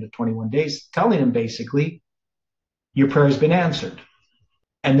at the end of 21 days, telling him basically, your prayer has been answered.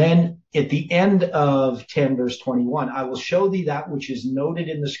 And then at the end of 10, verse 21, I will show thee that which is noted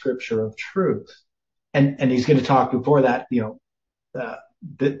in the scripture of truth. And he's going to talk before that,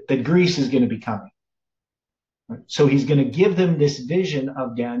 that Greece is going to be coming. So he's going to give them this vision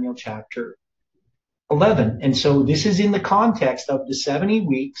of Daniel chapter 11. And so this is in the context of the 70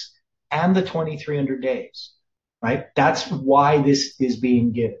 weeks and the 2,300 days, right? That's why this is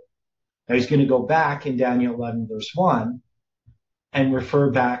being given. Now he's going to go back in Daniel 11, verse 1, and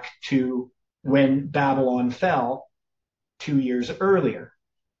refer back to when Babylon fell 2 years earlier,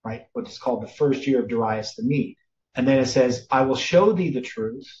 right? What is called the first year of Darius the Mede. And then it says, I will show thee the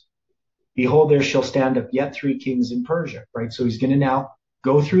truth. Behold, there shall stand up yet 3 kings in Persia, right? So he's going to now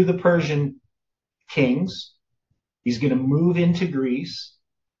go through the Persian kings. He's going to move into Greece,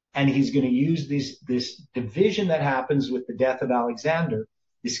 and he's going to use this division that happens with the death of Alexander,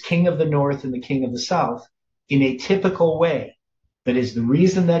 this king of the north and the king of the south, in a typical way. That is, the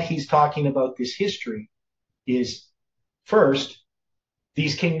reason that he's talking about this history is, first,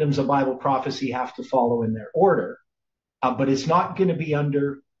 these kingdoms of Bible prophecy have to follow in their order, but it's not going to be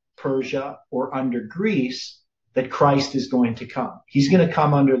under Persia or under Greece that Christ is going to come. He's going to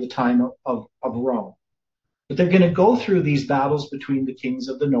come under the time of Rome. But they're going to go through these battles between the kings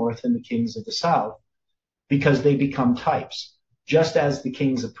of the north and the kings of the south because they become types. Just as the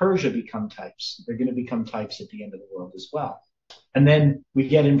kings of Persia become types, they're going to become types at the end of the world as well. And then we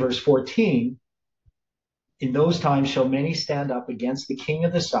get in verse 14, in those times shall many stand up against the king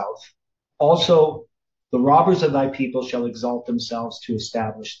of the south. Also, the robbers of thy people shall exalt themselves to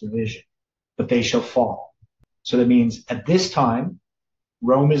establish the vision, but they shall fall. So that means at this time,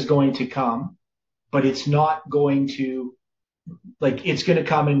 Rome is going to come, but it's not going to like it's going to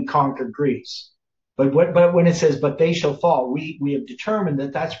come and conquer Greece. But when it says, but they shall fall, we have determined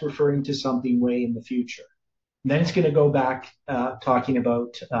that that's referring to something way in the future. And then it's going to go back talking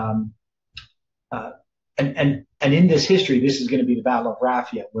about, and in this history, this is going to be the Battle of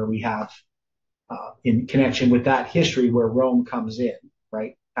Raphia, where we have, in connection with that history, where Rome comes in,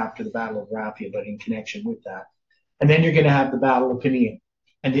 right, after the Battle of Raphia, but in connection with that. And then you're going to have the Battle of Panium.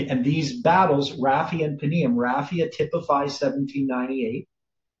 And these battles, Raphia and Panium, Raphia typifies 1798,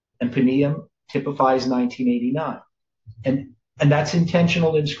 and Panium typifies 1989. And that's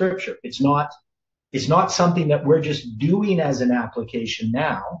intentional in Scripture. It's not something that we're just doing as an application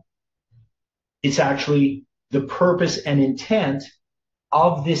now. It's actually the purpose and intent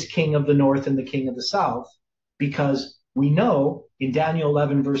of this king of the north and the king of the south, because we know in Daniel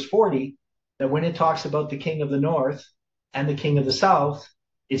 11, verse 40, that when it talks about the king of the north and the king of the south,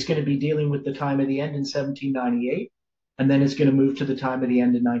 it's going to be dealing with the time of the end in 1798, and then it's going to move to the time of the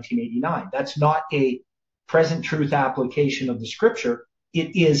end in 1989. That's not a present truth application of the Scripture.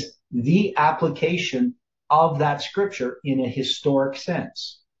 It is the application of that Scripture in a historic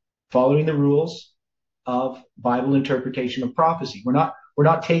sense, following the rules of Bible interpretation of prophecy. We're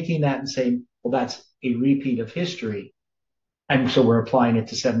not taking that and saying, well, that's a repeat of history, and so we're applying it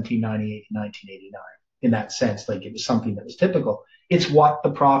to 1798 and 1989 in that sense, like it was something that was typical. It's what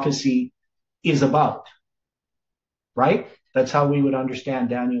the prophecy is about, right? That's how we would understand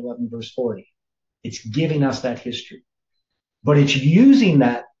Daniel 11, verse 40. It's giving us that history, but it's using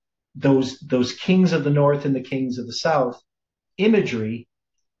that those kings of the north and the kings of the south imagery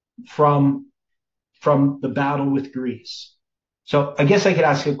from the battle with Greece. So I guess I could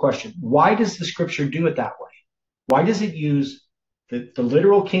ask you a question. Why does the Scripture do it that way? Why does it use the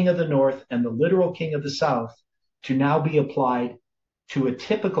literal king of the north and the literal king of the south to now be applied to a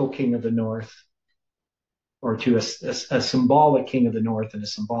typical king of the north, or to a symbolic king of the north and a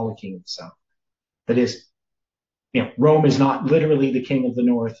symbolic king of the south? That is, Rome is not literally the king of the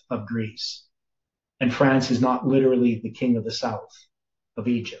north of Greece, and France is not literally the king of the south of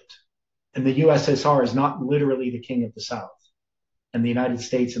Egypt, and the USSR is not literally the king of the south, and the United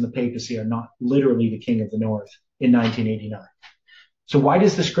States and the papacy are not literally the king of the north in 1989. So why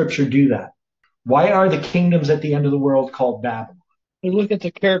does the Scripture do that? Why are the kingdoms at the end of the world called Babylon? We look at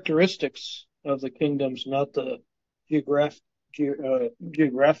the characteristics of the kingdoms, not the geographic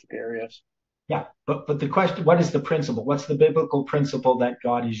areas. Yeah, but the question, what is the principle? What's the biblical principle that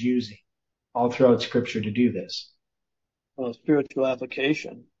God is using all throughout Scripture to do this? Well, spiritual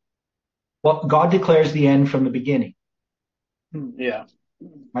application. Well, God declares the end from the beginning. Yeah.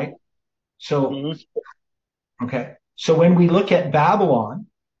 Right? So, okay. So when we look at Babylon,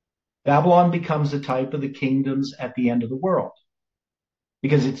 Babylon becomes a type of the kingdoms at the end of the world,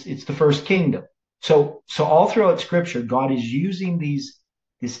 because it's the first kingdom. So all throughout Scripture, God is using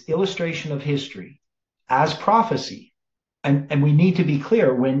this illustration of history as prophecy. And we need to be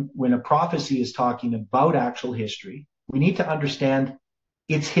clear, when a prophecy is talking about actual history, we need to understand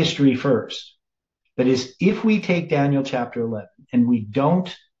its history first. That is, if we take Daniel chapter 11 and we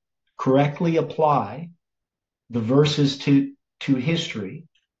don't correctly apply the verses to history,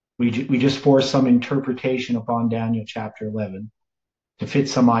 we just force some interpretation upon Daniel chapter 11 to fit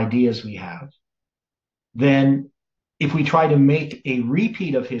some ideas we have, then if we try to make a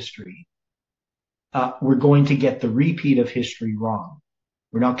repeat of history, we're going to get the repeat of history wrong.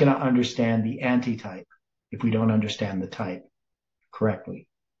 We're not going to understand the antitype if we don't understand the type correctly.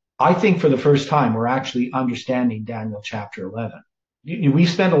 I think for the first time, we're actually understanding Daniel chapter 11. We've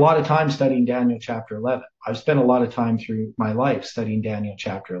spent a lot of time studying Daniel chapter 11. I've spent a lot of time through my life studying Daniel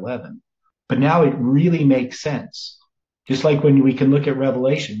chapter 11. But now it really makes sense. Just like when we can look at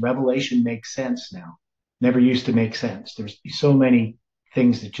Revelation, Revelation makes sense now. Never used to make sense. There's so many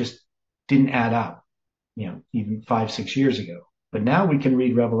things that just didn't add up, even 5-6 years ago. But now we can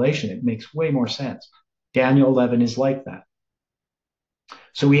read Revelation. It makes way more sense. Daniel 11 is like that.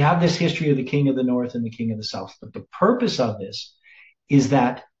 So we have this history of the king of the north and the king of the south. But the purpose of this is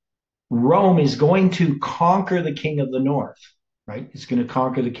that Rome is going to conquer the king of the north, right? It's going to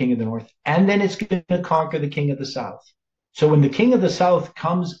conquer the king of the north, and then it's going to conquer the king of the south. So when the king of the south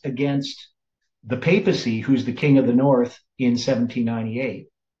comes against the papacy, who's the king of the north in 1798,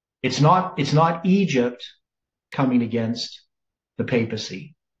 it's not Egypt coming against the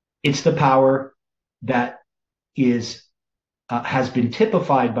papacy. It's the power that has been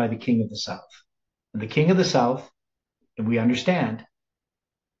typified by the king of the south. And the king of the south, and we understand,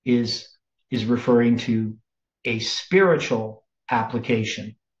 is referring to a spiritual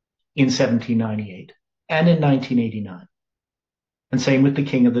application in 1798 and in 1989. And same with the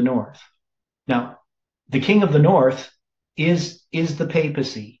king of the north. Now, the king of the north is the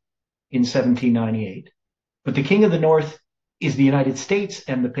papacy in 1798. But the king of the north is the United States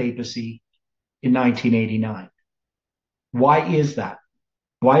and the papacy in 1989. Why is that?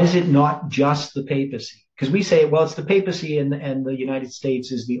 Why is it not just the papacy? Because we say, well, it's the papacy and the United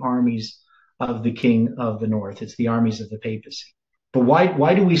States is the armies of the king of the north. It's the armies of the papacy. But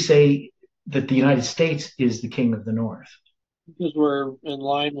why do we say that the United States is the king of the north? Because we're in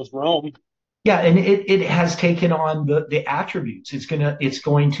line with Rome. Yeah, and it has taken on the attributes. It's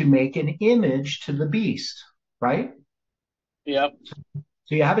going to make an image to the beast, right? Yep.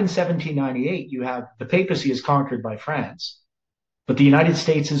 So you have in 1798, you have the papacy is conquered by France, but the United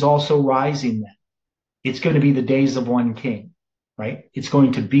States is also rising then. It's going to be the days of one king, right? It's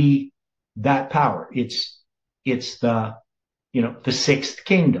going to be that power. It's the sixth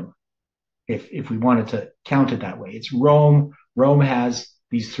kingdom, if we wanted to count it that way. It's Rome. Rome has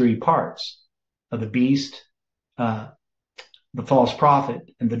these three parts of the beast, the false prophet,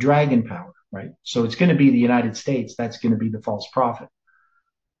 and the dragon power, right? So it's going to be the United States. That's going to be the false prophet.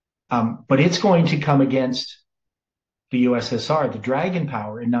 But it's going to come against the USSR, the dragon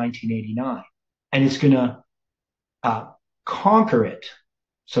power, in 1989. And it's going to conquer it,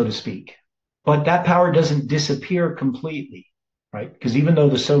 so to speak. But that power doesn't disappear completely, right? Because even though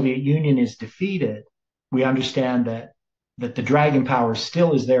the Soviet Union is defeated, we understand that the dragon power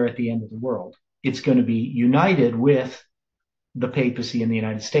still is there at the end of the world. It's going to be united with the papacy in the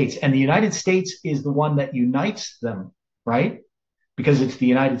United States. And the United States is the one that unites them, right? Because it's the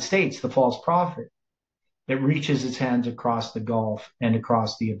United States, the false prophet, that reaches its hands across the gulf and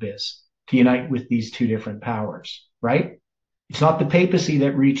across the abyss to unite with these two different powers, right? It's not the papacy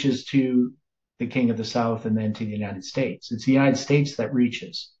that reaches to the king of the south and then to the United States. It's the United States that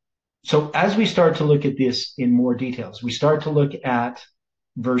reaches. So as we start to look at this in more details, we start to look at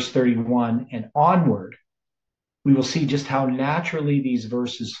verse 31 and onward, we will see just how naturally these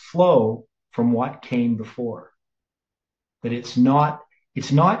verses flow from what came before. That it's not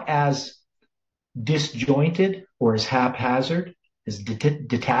as disjointed or as haphazard, as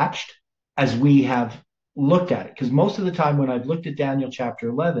detached as we have looked at it. Because most of the time when I've looked at Daniel chapter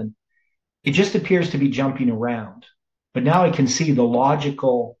 11, it just appears to be jumping around. But now I can see the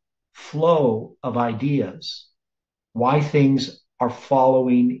logical flow of ideas, why things are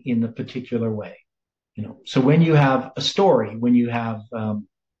following in the particular way. So when you have a story, when you have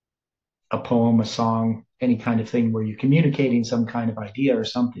a poem, a song, any kind of thing where you're communicating some kind of idea or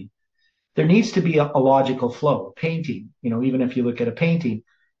something, there needs to be a logical flow. A painting, even if you look at a painting,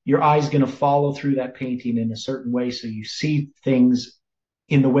 your eye's going to follow through that painting in a certain way, so you see things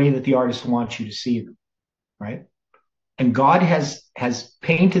in the way that the artist wants you to see them, right? And God has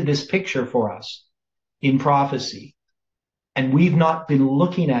painted this picture for us in prophecy, and we've not been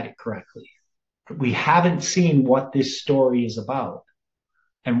looking at it correctly. We haven't seen what this story is about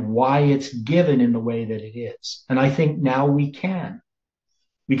and why it's given in the way that it is. And I think now we can.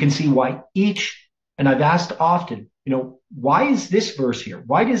 We can see why and I've asked often, why is this verse here?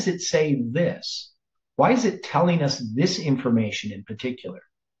 Why does it say this? Why is it telling us this information in particular?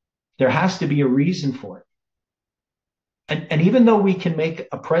 There has to be a reason for it. And even though we can make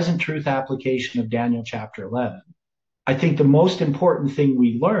a present truth application of Daniel chapter 11, I think the most important thing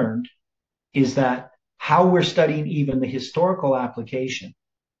we learned is that how we're studying even the historical application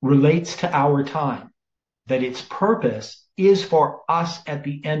relates to our time, that its purpose is for us at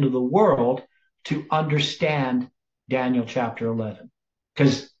the end of the world to understand Daniel chapter 11.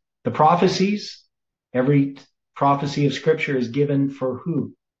 Because the prophecies, every prophecy of Scripture is given for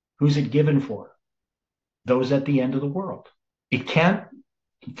who? Who's it given for? Those at the end of the world. It can't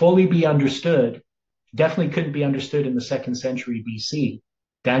fully be understood, definitely couldn't be understood in the 2nd century BC.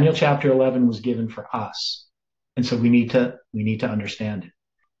 Daniel chapter 11 was given for us. And so we need to understand it.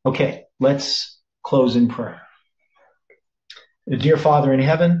 Okay, let's close in prayer. Dear Father in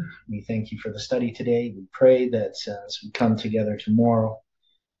heaven, we thank you for the study today. We pray that as we come together tomorrow,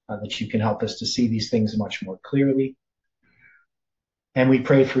 that you can help us to see these things much more clearly. And we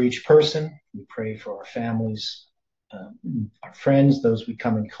pray for each person. We pray for our families, our friends, those we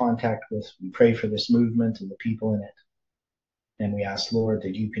come in contact with. We pray for this movement and the people in it. And we ask, Lord,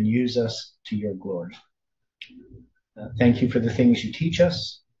 that you can use us to your glory. Thank you for the things you teach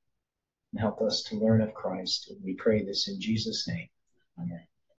us and help us to learn of Christ. And we pray this in Jesus' name. Amen.